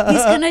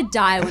 He's gonna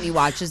die when he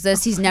watches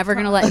this. He's never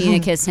gonna let Nina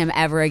kiss him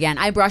ever again.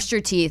 I brushed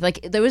her teeth. Like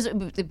there was,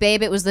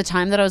 babe. It was the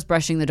time that I was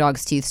brushing the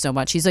dog's teeth so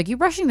much. He's like, "You're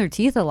brushing their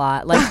teeth a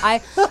lot."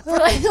 Like for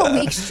like a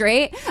week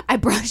straight, I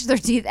brushed their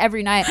teeth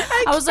every night.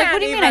 I was like, "What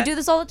do you mean? I do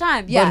this all the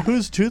time." Yeah, But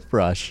whose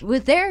toothbrush?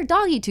 with their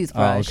doggy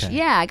toothbrush. Oh, okay.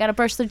 Yeah, I gotta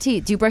brush their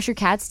teeth. Do you brush your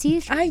cat's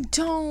teeth? I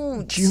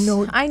don't. Do you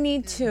know? I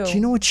need to. Do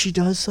you know what she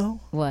does though?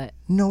 What?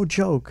 No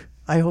joke.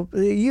 I hope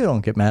you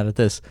don't get mad at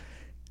this.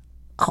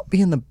 I'll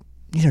be in the,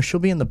 she'll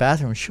be in the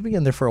bathroom. She'll be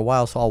in there for a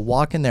while, so I'll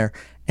walk in there,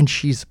 and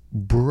she's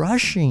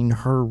brushing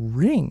her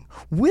ring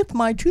with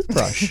my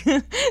toothbrush.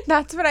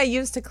 That's what I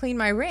use to clean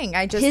my ring.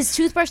 I just His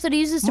toothbrush that he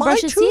uses to My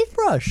brush his teeth?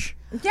 toothbrush.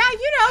 yeah,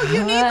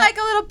 you need like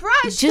a little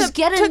brush. Just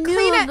get to a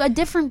clean it. a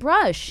different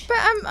brush. But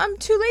I'm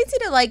too lazy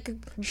to like.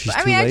 She's I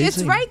too mean, it's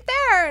lazy? right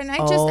there, and I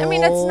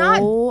mean, it's Oh,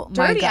 not my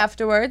dirty God.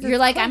 afterwards. You're It's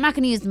like, clean. I'm not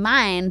going to use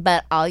mine,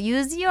 but I'll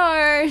use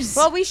yours.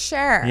 Well, we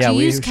share. Yeah, Do you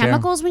we use share.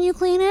 chemicals when you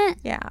clean it?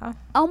 Yeah.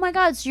 Oh my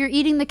God, so you're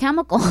eating the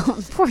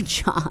chemicals. Poor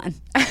John.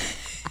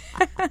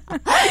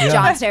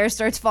 John's hair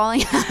starts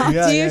falling out.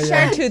 Yeah, Do you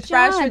share yeah.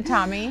 toothbrush John. with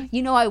Tommy?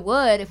 You know, I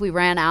would. If we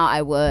ran out,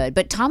 I would.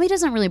 But Tommy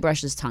doesn't really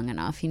brush his tongue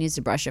enough. He needs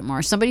to brush it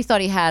more. Somebody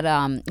thought he had,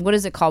 what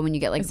is it called when you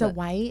get like Is it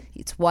white?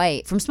 It's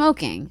white from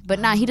smoking. But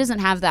nah, he doesn't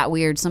have that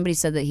weird. Somebody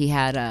said that he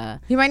had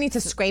You might need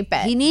to scrape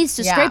it. he needs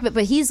to Yeah. scrape it,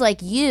 but he's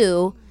like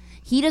you.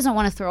 He doesn't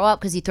want to throw up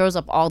because he throws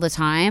up all the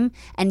time.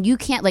 And you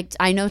can't, like,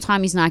 I know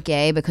Tommy's not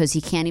gay because he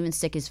can't even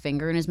stick his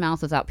finger in his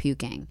mouth without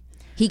puking.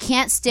 He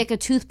can't stick a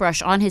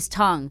toothbrush on his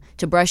tongue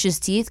to brush his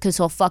teeth because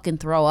he'll fucking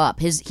throw up.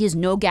 He has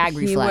no gag He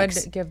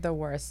reflex. would give the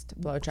worst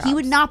blowjobs. He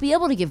would not be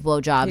able to give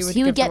blowjobs. He would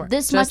give the get wor-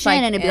 this just much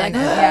in and it'd be like,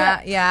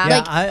 yeah. Yeah,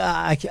 Like-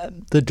 I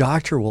the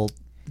doctor will,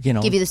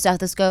 give you the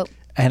stethoscope.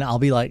 and I'll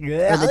be like,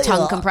 Or the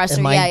tongue compressor.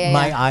 and my, Yeah, yeah, yeah.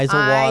 my eyes will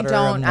I water.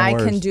 don't. I'm the I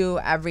can worst. do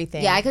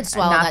everything. Yeah, I could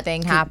swallow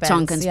Nothing that happens.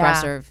 tongue Yeah.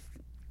 compressor,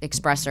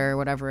 expressor,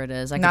 whatever it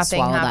is. I could Nothing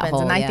swallow happens, that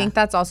whole. and I yeah. think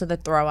that's also the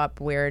throw up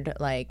weird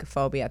like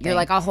phobia thing. You're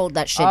like, I'll hold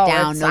that shit Oh,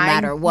 down it's- no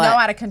matter what. I know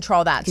how to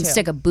control that You can too.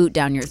 stick a boot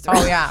down your throat.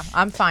 Oh yeah,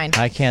 I'm fine.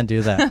 I can't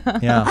do that.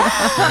 Yeah, no,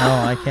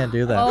 I can't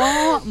do that.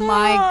 Oh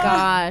my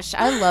gosh.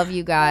 I love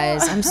you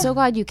guys. I'm so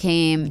glad you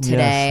came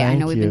today. I thank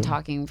know we've been you.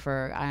 talking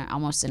for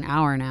almost an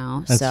hour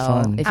now. That's so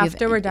fun. if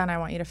After we're done, I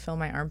want you to feel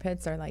my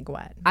armpits. They're like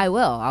wet. I will.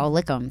 I'll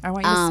lick them. I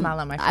want you to smell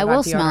 'em. I I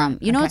will forgot smell them.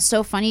 deodorant. You know Okay. what's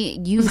so funny?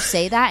 You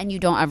say that and you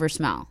don't ever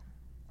smell.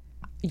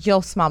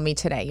 You'll smell me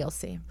today. You'll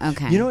see.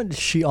 Okay. You know what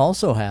she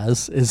also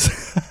has is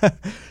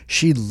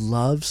she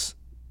loves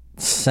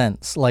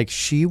scents. Like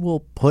she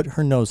will put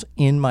her nose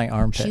in my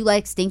armpit. You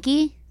like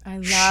stinky? I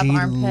love she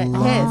armpit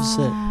loves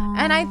hiss. it.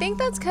 And I think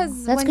that's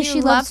because That's when 'cause you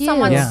she love loves you.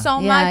 someone Yeah. so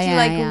Yeah, much, yeah, you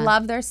like yeah.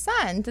 love their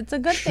scent. It's a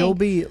good She'll thing.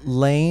 be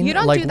laying. You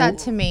don't like, do that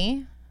to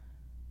me.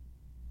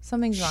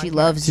 Something's wrong. She here.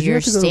 loves Did you your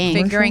have to go to stink.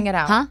 commercial? Figuring it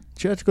out. Huh?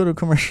 Did you have to go to a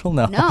commercial?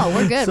 No. No,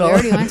 we're good. We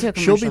already went to a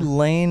She'll be commercial.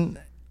 laying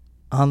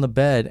on the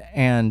bed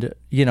and,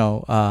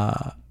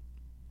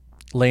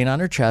 laying on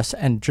her chest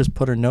and just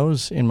put her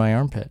nose in my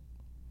armpit.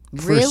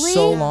 Really? For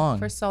so long.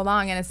 For so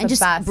long, and it's And the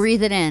just best.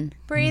 breathe it in.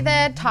 Breathe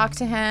it. Talk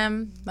to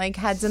him. Like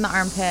heads in the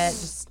armpit.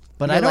 Just.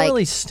 But You're I don't like-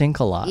 really stink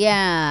a lot.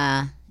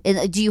 Yeah.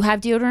 And, do you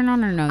have deodorant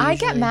on or no? I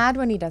get usually? mad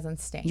when he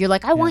doesn't stink. You're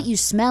like, I want you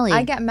smelly.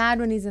 I get mad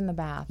when he's in the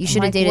bath. You I'm should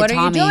have like, dated What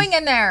Tommy. are you doing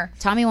in there?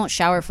 Tommy won't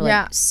shower for like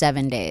Yeah.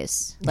 7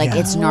 days. Like Yeah.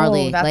 it's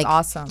gnarly. Oh, that's like,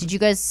 awesome. Did you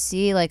guys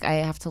see? Like I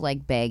have to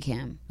like beg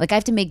him. Like I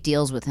have to make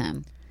deals with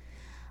him.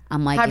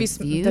 I'm like, Have you if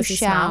sm- you does he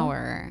smell?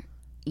 shower,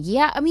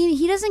 yeah. I mean,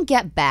 he doesn't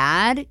get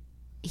bad.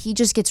 He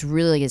just gets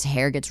really, his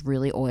hair gets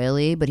really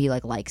oily, but he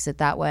like likes it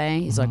that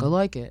way. He's like, I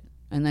like it,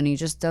 and then he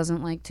just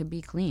doesn't like to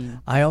be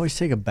clean. I always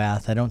take a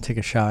bath. I don't take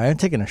a shower. I haven't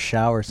taken a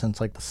shower since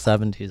like the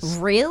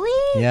 70s.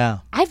 Really? Yeah.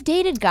 I've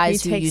dated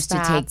guys He who takes used to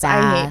take baths.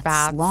 baths. I hate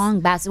baths. Long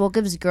baths. Well, it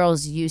gives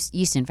girls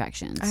yeast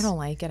infections. I don't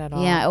like it at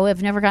all. Yeah. Oh,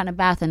 I've never gotten a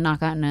bath and not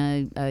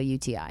gotten a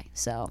UTI.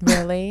 So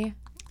Really?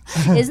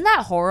 Isn't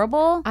that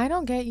horrible? I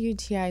don't get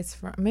UTIs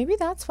from. Maybe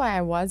that's why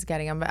I was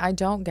getting them, but I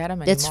don't get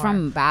them anymore. It's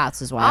from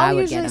baths, is why I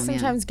would get them. I'll usually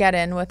sometimes get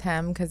in with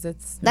him because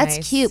it's that's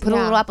nice. cute. Put a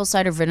little apple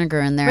cider vinegar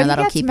in there, and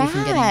that'll keep you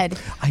from getting.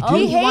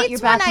 He you want your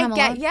hates bath when time I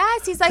get. alone?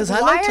 Yes, he's like,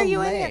 why are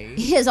you in here?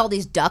 He has all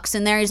these ducks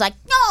in there. He's like,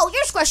 no,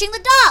 you're squishing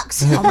the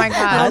ducks. Oh my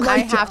god! I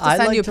have to send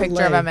like you a to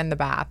picture of him in the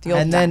bath.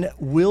 And then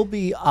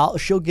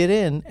she'll get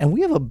in, and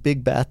we have a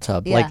big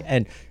bathtub,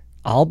 and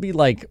I'll be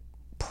like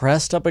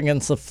pressed up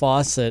against the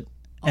faucet.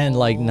 And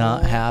like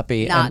not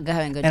happy, not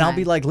having a good time. And I'll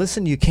be like,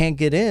 "Listen, you can't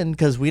get in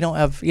because we don't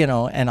have,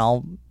 and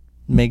I'll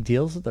make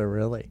deals with her.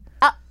 Really,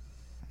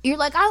 you're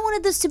like, I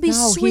wanted this to be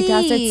sweet. He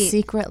does it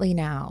secretly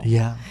now.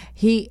 Yeah,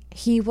 he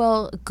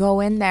will go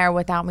in there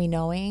without me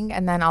knowing,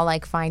 and then I'll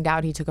like find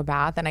out he took a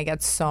bath, and I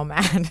get so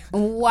mad.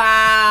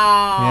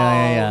 Wow.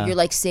 Yeah. You're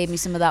like, save me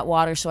some of that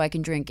water so I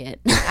can drink it.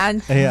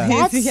 And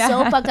that's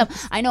so fucked up.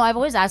 I know. I've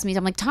always asked me,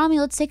 I'm like, Tommy,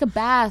 let's take a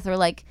bath, or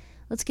like,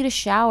 let's get a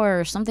shower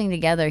or something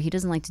together. He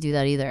doesn't like to do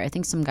that either. I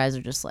think some guys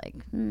are just like,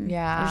 I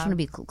just want to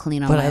be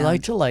clean on my own. But I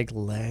like to like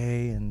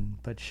lay,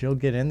 but she'll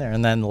get in there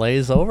and then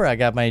lays over. I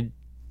got my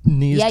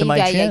knees to my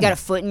chin. Yeah, you got a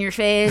foot in your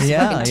face,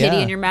 fucking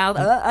titty in your mouth.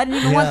 I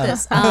didn't even want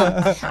this.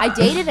 I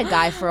dated a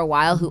guy for a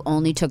while who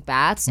only took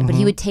baths, but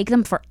he would take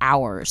them for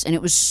hours, and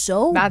it was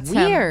so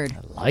weird.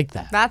 I like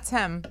that. That's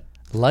him.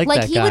 Like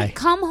that he guy. would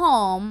come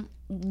home.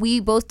 We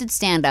both did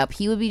stand-up.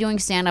 He would be doing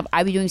stand-up.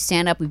 I'd be doing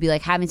stand-up. We'd be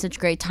like having such a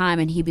great time,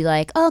 and he'd be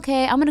like,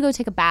 okay, I'm going to go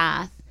take a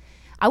bath.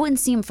 I wouldn't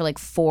see him for like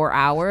 4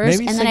 hours.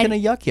 Maybe he's thinking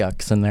of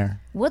yucks in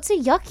there. What's a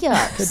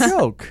yucks? A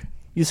joke.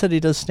 You said he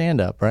does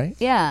stand-up, right?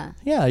 Yeah.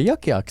 Yeah,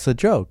 yucks, a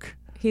joke.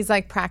 He's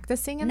like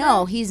practicing in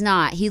No, he's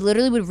not. He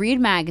literally would read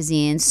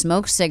magazines,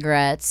 smoke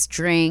cigarettes,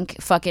 drink,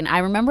 I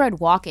remember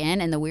I'd walk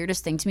in, and the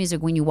weirdest thing to me is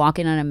like when you walk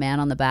in on a man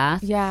on the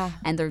bath. Yeah.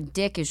 And their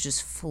dick is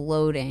just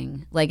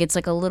floating. Like it's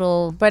like a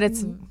little. But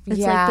it's like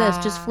this,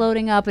 just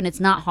floating up, and it's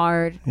not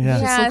hard. Yeah.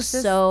 It just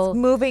looks so.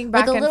 moving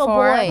back like a little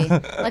and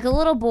forth. boy. Like a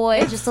little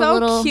boy, just so a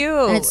little. cute.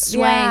 And it's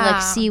swaying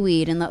like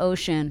seaweed in the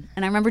ocean.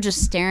 And I remember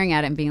just staring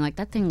at it and being like,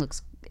 that thing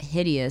looks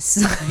hideous.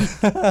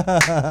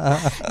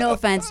 No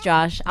offense,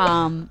 Josh.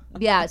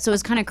 Yeah, so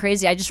it's kind of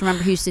crazy. I just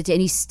remember he used to,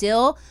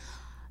 and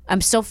I'm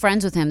still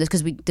friends with him.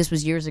 This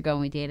was years ago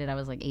when we dated. I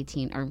was like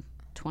 18 or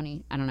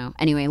 20, I don't know.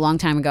 Anyway, a long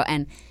time ago,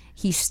 and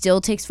he still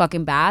takes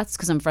fucking baths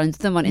because I'm friends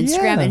with him on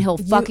Instagram, and he'll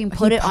fucking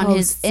put it on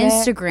his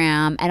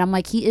Instagram, and I'm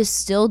like, he is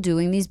still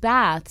doing these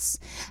baths,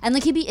 and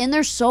like he'd be in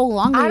there so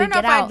long. I don't know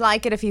if I'd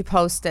like it if he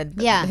posted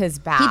his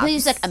baths.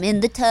 He's like, I'm in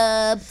the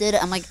tub.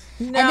 I'm like,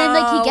 no. And then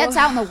like he gets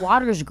out and the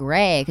water's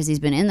gray because he's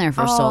been in there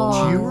for so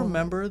long. Do you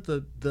remember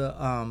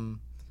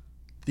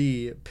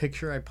the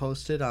picture I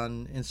posted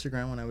on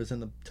Instagram when I was in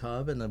the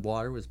tub and the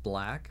water was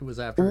black? It was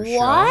after a show.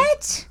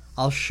 What?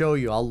 I'll show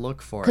you. I'll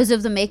look for it. Because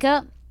of the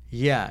makeup?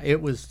 Yeah, it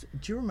was.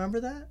 Do you remember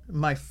that?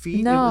 My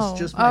feet. No. It was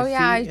just my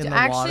feet in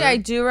the water. I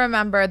do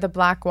remember the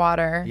black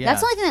water. Yeah.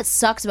 That's the only thing that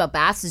sucks about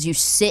baths is you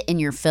sit in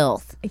your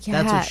filth. Yes.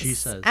 That's what she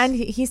says. And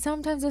he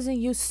sometimes doesn't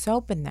use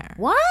soap in there.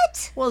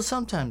 What? Well,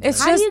 sometimes It's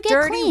How do just you get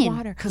dirty clean?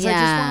 water. because I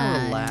just want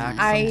to relax.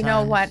 I know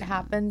sometimes. what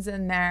happens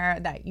in there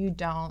that you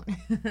don't.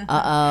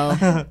 Uh-oh.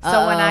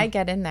 So when I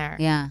get in there,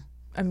 Yeah.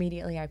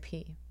 immediately I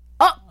pee.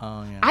 Oh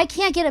yeah. I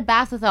can't get a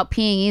bath without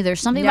peeing either.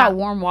 Something Yeah. about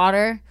warm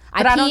water.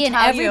 But I I don't pee in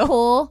tell every you.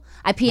 pool.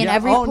 I pee in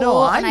every pool,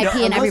 no, and I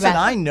pee in every Listen,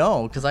 bath. I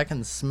know because I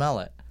can smell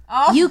it.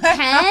 You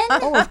can?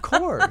 Oh, of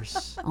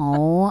course.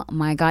 Oh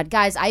my God,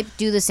 guys! I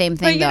do the same But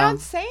thing you though. don't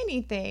say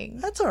anything.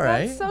 That's all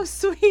right. That's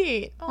so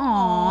sweet.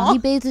 Aw, he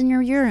bathes in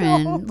your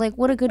urine. Like,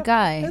 what a good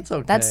guy. That's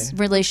okay. That's It's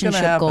gonna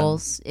relationship happen.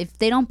 goals. If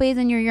they don't bathe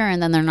in your urine,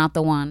 then they're not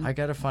the one. I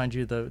gotta find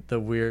you the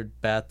weird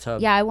bathtub.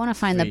 Yeah, I want to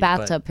find the feet,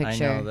 bathtub but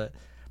picture. I know that,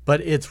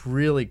 but it's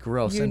really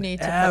gross. You and need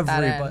to put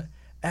that in.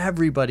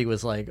 Everybody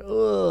was like,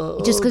 "Oh,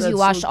 Just because you that's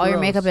washed so all your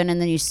gross." makew in and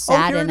then you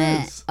sat here in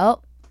it it. is. Oh,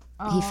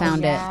 he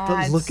found it.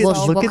 But look at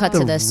We'll look cut at to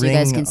the this so you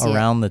guys ring can see it.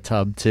 around the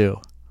tub too.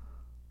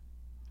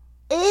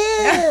 Ew.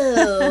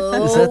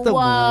 Is that the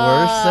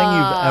worst thing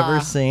you've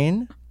ever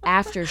seen?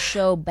 After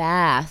show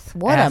bath.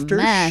 What After a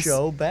mess.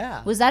 show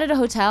bath. Was that at a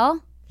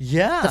hotel?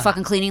 Yeah. The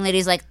fucking cleaning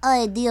lady's like,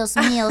 ay, Dios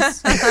míos.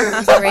 Is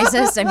that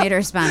racist? I made her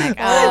Hispanic.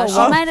 She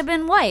might have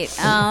been white.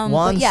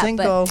 Juan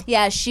Cinco. But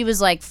yeah, she was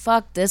like,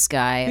 fuck this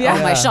guy. Yeah.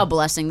 Oh my, she's all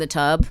blessing the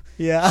tub.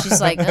 Yeah. She's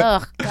like,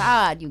 oh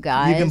God, you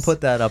guys. You can put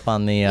that up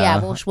on the.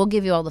 Yeah, we'll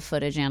give you all the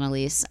footage,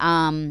 Annalise.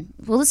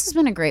 Well, this has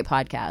been a great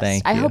podcast.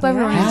 Thank I you. hope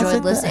everyone Has enjoyed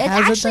it- listening. It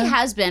has it actually been?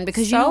 has been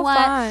because you So know what?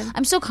 fun.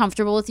 I'm so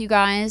comfortable with you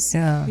guys.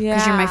 Yeah.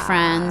 Because you're my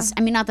friends.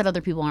 I mean, not that other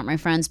people aren't my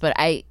friends, but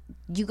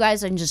you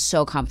guys I'm just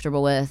so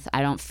comfortable with.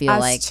 I don't feel Us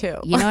like too.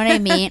 you know what I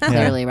mean?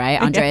 Clearly,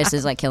 right? Andreas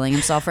is like killing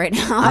himself right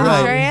now.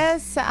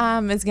 Andreas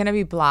is gonna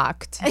be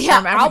blocked. Yeah,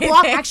 from I'll block.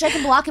 everything. Actually, I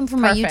can block him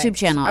from my Perfect. YouTube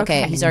channel.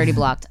 Okay, Okay. he's already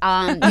blocked.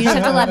 You just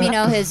have to let me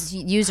know his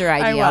user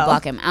ID. I'll will.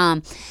 block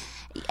him.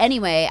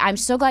 Anyway, I'm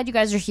so glad you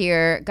guys are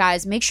here,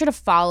 guys. Make sure to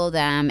follow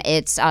them.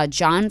 It's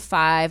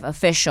John5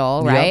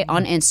 Official, right,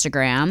 on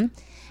Instagram.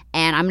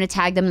 And I'm going to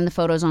tag them in the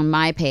photos on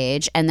my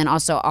page. And then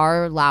also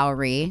R.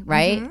 Lowrey,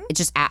 right? It's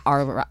just at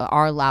R.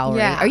 Lowrey.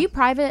 Yeah. Are you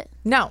private?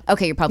 No.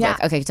 Okay, you're public.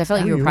 Yeah. Okay, because I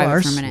felt like you were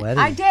private for a minute. Sweaty.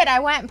 I did. I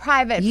went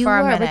private You for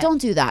a were, minute. but don't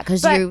do that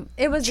because But you're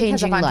it was because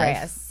changing of life.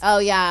 Andreas. Oh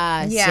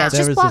yeah, Yeah. Just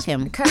There was block this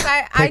him. Because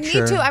I need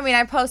Picture. to. I mean,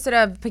 I posted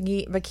a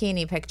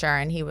bikini picture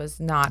and he was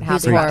not He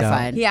was happy.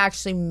 horrified. He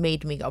actually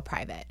made me go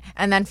private.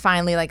 And then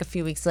finally, like a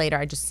few weeks later,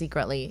 I just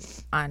secretly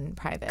on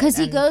private. Because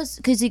he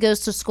goes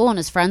to school and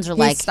his friends are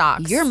like,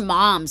 stalks. "Your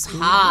mom's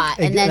hot,"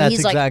 and then That's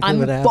he's like, exactly "I'm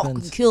what fucking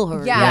happens. kill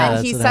her." Yeah,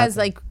 that's he what says happened.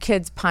 like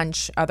kids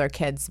punch other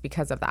kids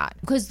because of that.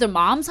 Because the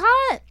mom's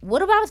hot.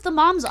 What about if the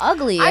mom's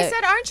ugly? I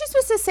said, aren't you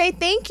supposed to say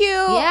thank you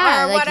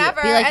Yeah, or like,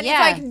 whatever? be like, and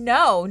yeah. he's like,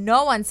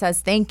 no one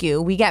says thank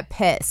you. We get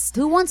pissed.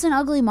 "Who wants an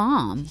ugly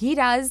mom?" He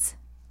does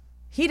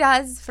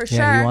for sure.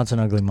 Yeah, he wants an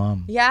ugly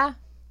mom. Yeah.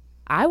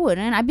 I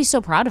wouldn't. I'd be so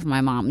proud of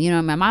my mom. You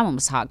know, my mom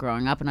was hot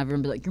growing up, and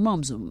everyone would be like, "Your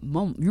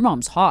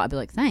mom's hot." I'd be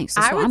like, "Thanks."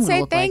 That's I what would I'm gonna say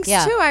look thanks like.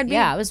 Yeah. too. I'd be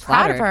I was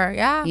proud of flattered. her.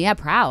 Yeah. Yeah,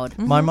 proud.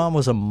 My mom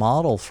was a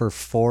model for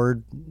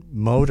Ford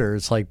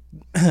Motors, like,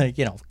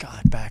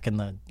 God, back in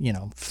the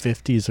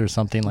 50s or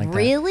something like that.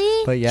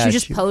 Really? But yeah, she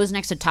just posed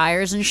next to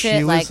tires and shit.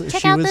 She like, was,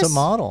 check she out was this. a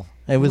model.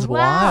 It was Wow.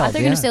 wild. I thought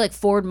you were gonna say like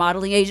Ford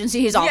Modeling Agency.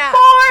 He's all Yeah.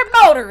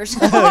 Ford Motors.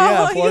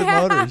 yeah, Ford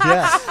Motors.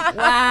 Yeah,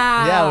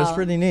 Wow. yeah, it was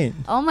pretty neat.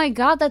 Oh my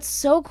God, that's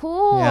so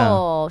cool.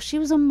 Yeah. She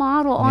was a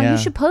model. Oh, Yeah. you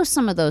should post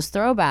some of those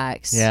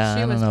throwbacks. Yeah, She I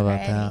don't was know about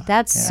pretty. that.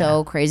 That's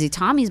so crazy.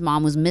 Tommy's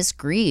mom was Miss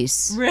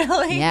Grease.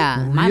 Really?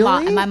 Yeah,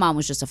 Really? my mom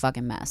was just a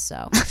fucking mess.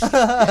 So,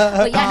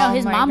 but yeah, no,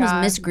 his my mom was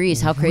God. Miss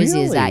Grease. How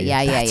crazy is that? Really?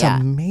 Yeah, yeah, That's yeah.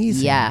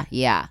 amazing.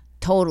 Yeah.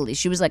 Totally.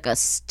 She was like a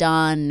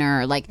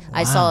stunner. Like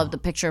I saw the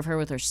picture of her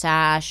with her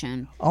sash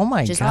and Oh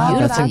my just God,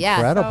 that's beautiful. Yeah.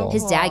 incredible.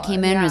 his dad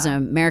came in as an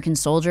American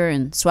soldier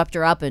and swept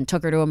her up and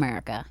took her to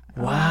America.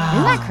 Wow,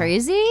 Isn't that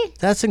crazy?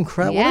 that's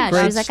incredible. Yeah, what a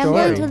great she was like, story.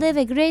 I'm going to live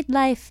a great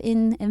life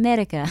in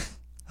America.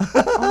 Oh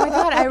my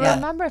God, I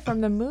remember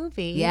from the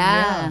movie.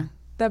 Yeah.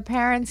 The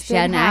parents She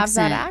had didn't an have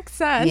accent. that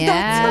accent. Yeah,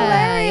 That's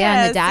hilarious.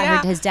 yeah. And the dad,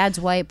 Yeah. his dad's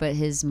white, but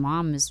his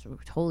mom is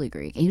totally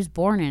Greek. He was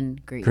born in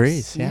Greece.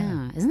 Greece,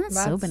 yeah. Isn't that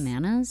so That's-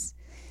 bananas?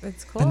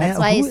 It's cool. Bana- That's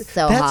why who- he's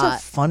so that's hot.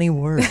 a funny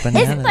word.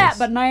 Bananas. Isn't that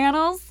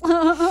bananas?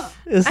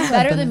 Isn't that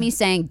Better than me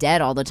saying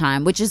dead all the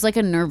time, which is like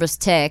a nervous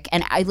tick.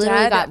 And I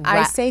literally Dead,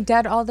 I say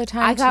dead all the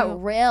time. I got too.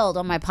 railed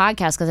on my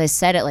podcast because I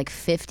said it like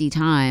 50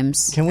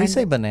 times. Can we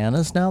say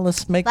bananas now?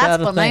 Let's make That's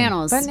that a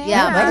bananas. Bananas.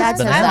 Yeah, but that's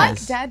bananas. I I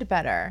like dead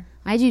better.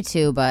 do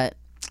too, but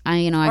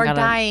I Or gotta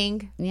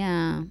dying.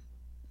 Yeah,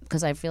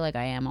 because I feel like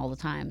I am all the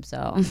time.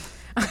 So,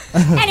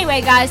 anyway,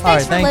 guys, thanks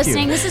right, for thank you.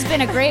 listening. This has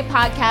been a great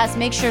podcast.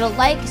 Make sure to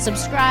like,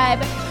 subscribe,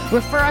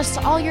 refer us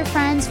to all your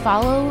friends,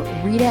 follow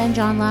Rita and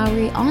John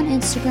Lowrey on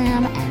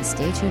Instagram, and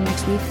stay tuned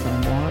next week for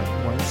more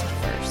Worst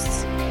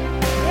Firsts.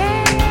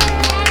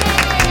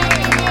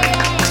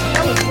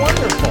 That was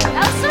wonderful.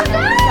 That was so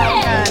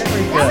good.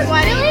 Very That was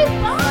good. really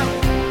fun.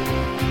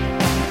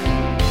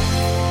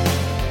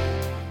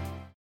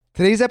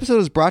 Today's episode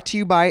is brought to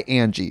you by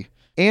Angie.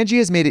 Angie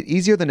has made it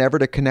easier than ever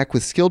to connect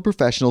with skilled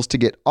professionals to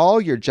get all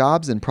your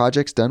jobs and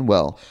projects done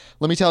well.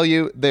 Let me tell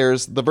you,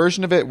 there's the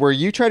version of it where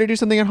you try to do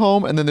something at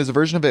home, and then there's a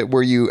version of it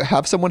where you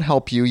have someone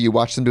help you, you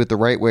watch them do it the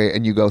right way,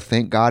 and you go,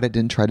 thank God I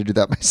didn't try to do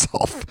that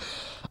myself.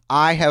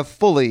 I have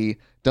fully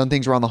done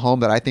things around the home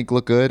that I think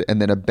look good,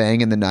 and then a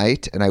bang in the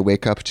night, and I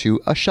wake up to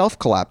a shelf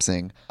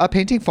collapsing, a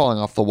painting falling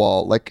off the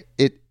wall. Like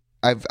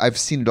I've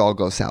seen it all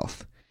go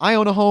south. I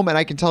own a home, and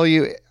I can tell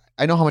you,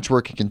 I know how much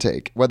work it can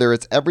take. Whether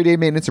it's everyday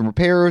maintenance and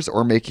repairs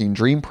or making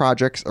dream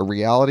projects a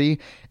reality,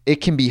 it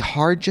can be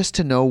hard just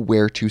to know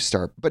where to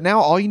start. But now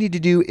all you need to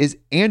do is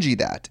Angie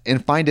that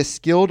and find a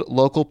skilled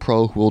local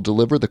pro who will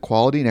deliver the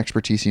quality and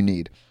expertise you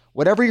need.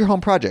 Whatever your home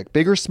project,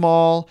 big or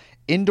small,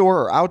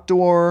 indoor or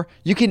outdoor,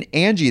 you can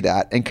Angie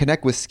that and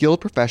connect with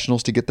skilled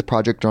professionals to get the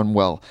project done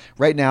well.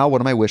 Right now,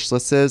 one of my wish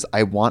lists is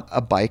I want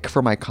a bike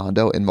for my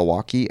condo in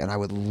Milwaukee, and I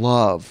would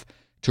love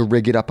to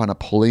rig it up on a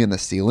pulley in the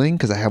ceiling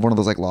because I have one of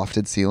those like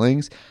lofted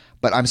ceilings,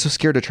 but I'm so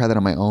scared to try that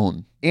on my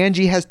own.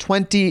 Angie has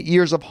 20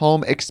 years of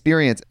home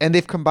experience, and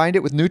they've combined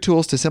it with new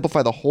tools to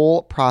simplify the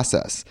whole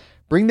process.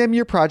 Bring them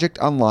your project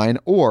online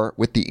or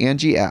with the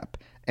Angie app.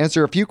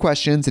 Answer a few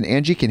questions and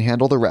Angie can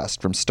handle the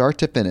rest from start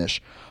to finish,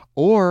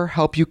 or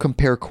help you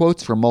compare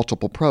quotes from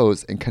multiple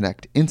pros and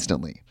connect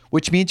instantly,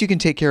 which means you can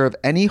take care of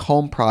any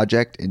home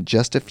project in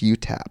just a few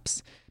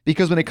taps.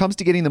 Because when it comes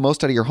to getting the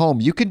most out of your home,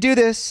 you can do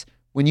this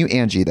when you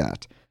Angie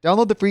that.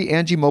 Download the free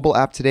Angie mobile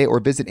app today or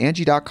visit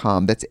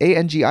Angie.com. That's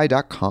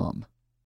ANGI.com.